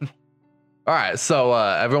 All right. So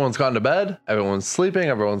everyone's gone to bed. Everyone's sleeping.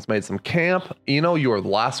 Everyone's made some camp. Eno, you are the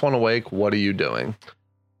last one awake. What are you doing?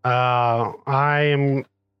 I am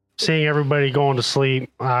seeing everybody going to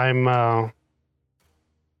sleep. I'm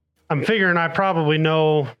figuring I probably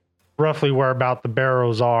know roughly where about the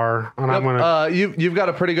barrows are, and I'm Yep, gonna. you've got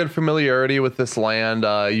a pretty good familiarity with this land.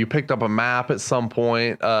 You picked up a map at some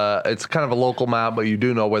point. It's kind of a local map, but you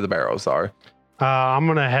do know where the barrows are. I'm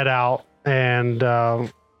gonna head out and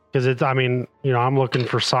because it's. I mean, you know, I'm looking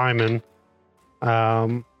for Simon.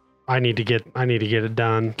 I need to get it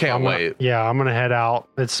done. Can't I'm wait. I'm gonna head out.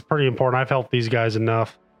 It's pretty important. I've helped these guys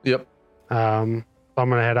enough. Yep. I'm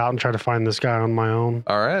gonna head out and try to find this guy on my own.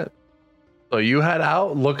 All right. So you head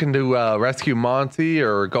out looking to rescue Monty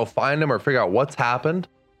or go find him or figure out what's happened.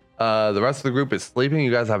 The rest of the group is sleeping.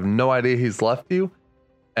 You guys have no idea he's left you.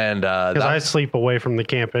 And Because I sleep away from the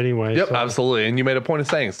camp anyway. yep, so. absolutely. And you made a point of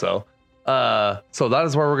saying so. So that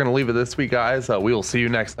is where we're going to leave it this week, guys. We will see you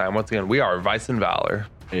next time. Once again, we are Vice and Valor.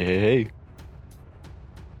 Hey.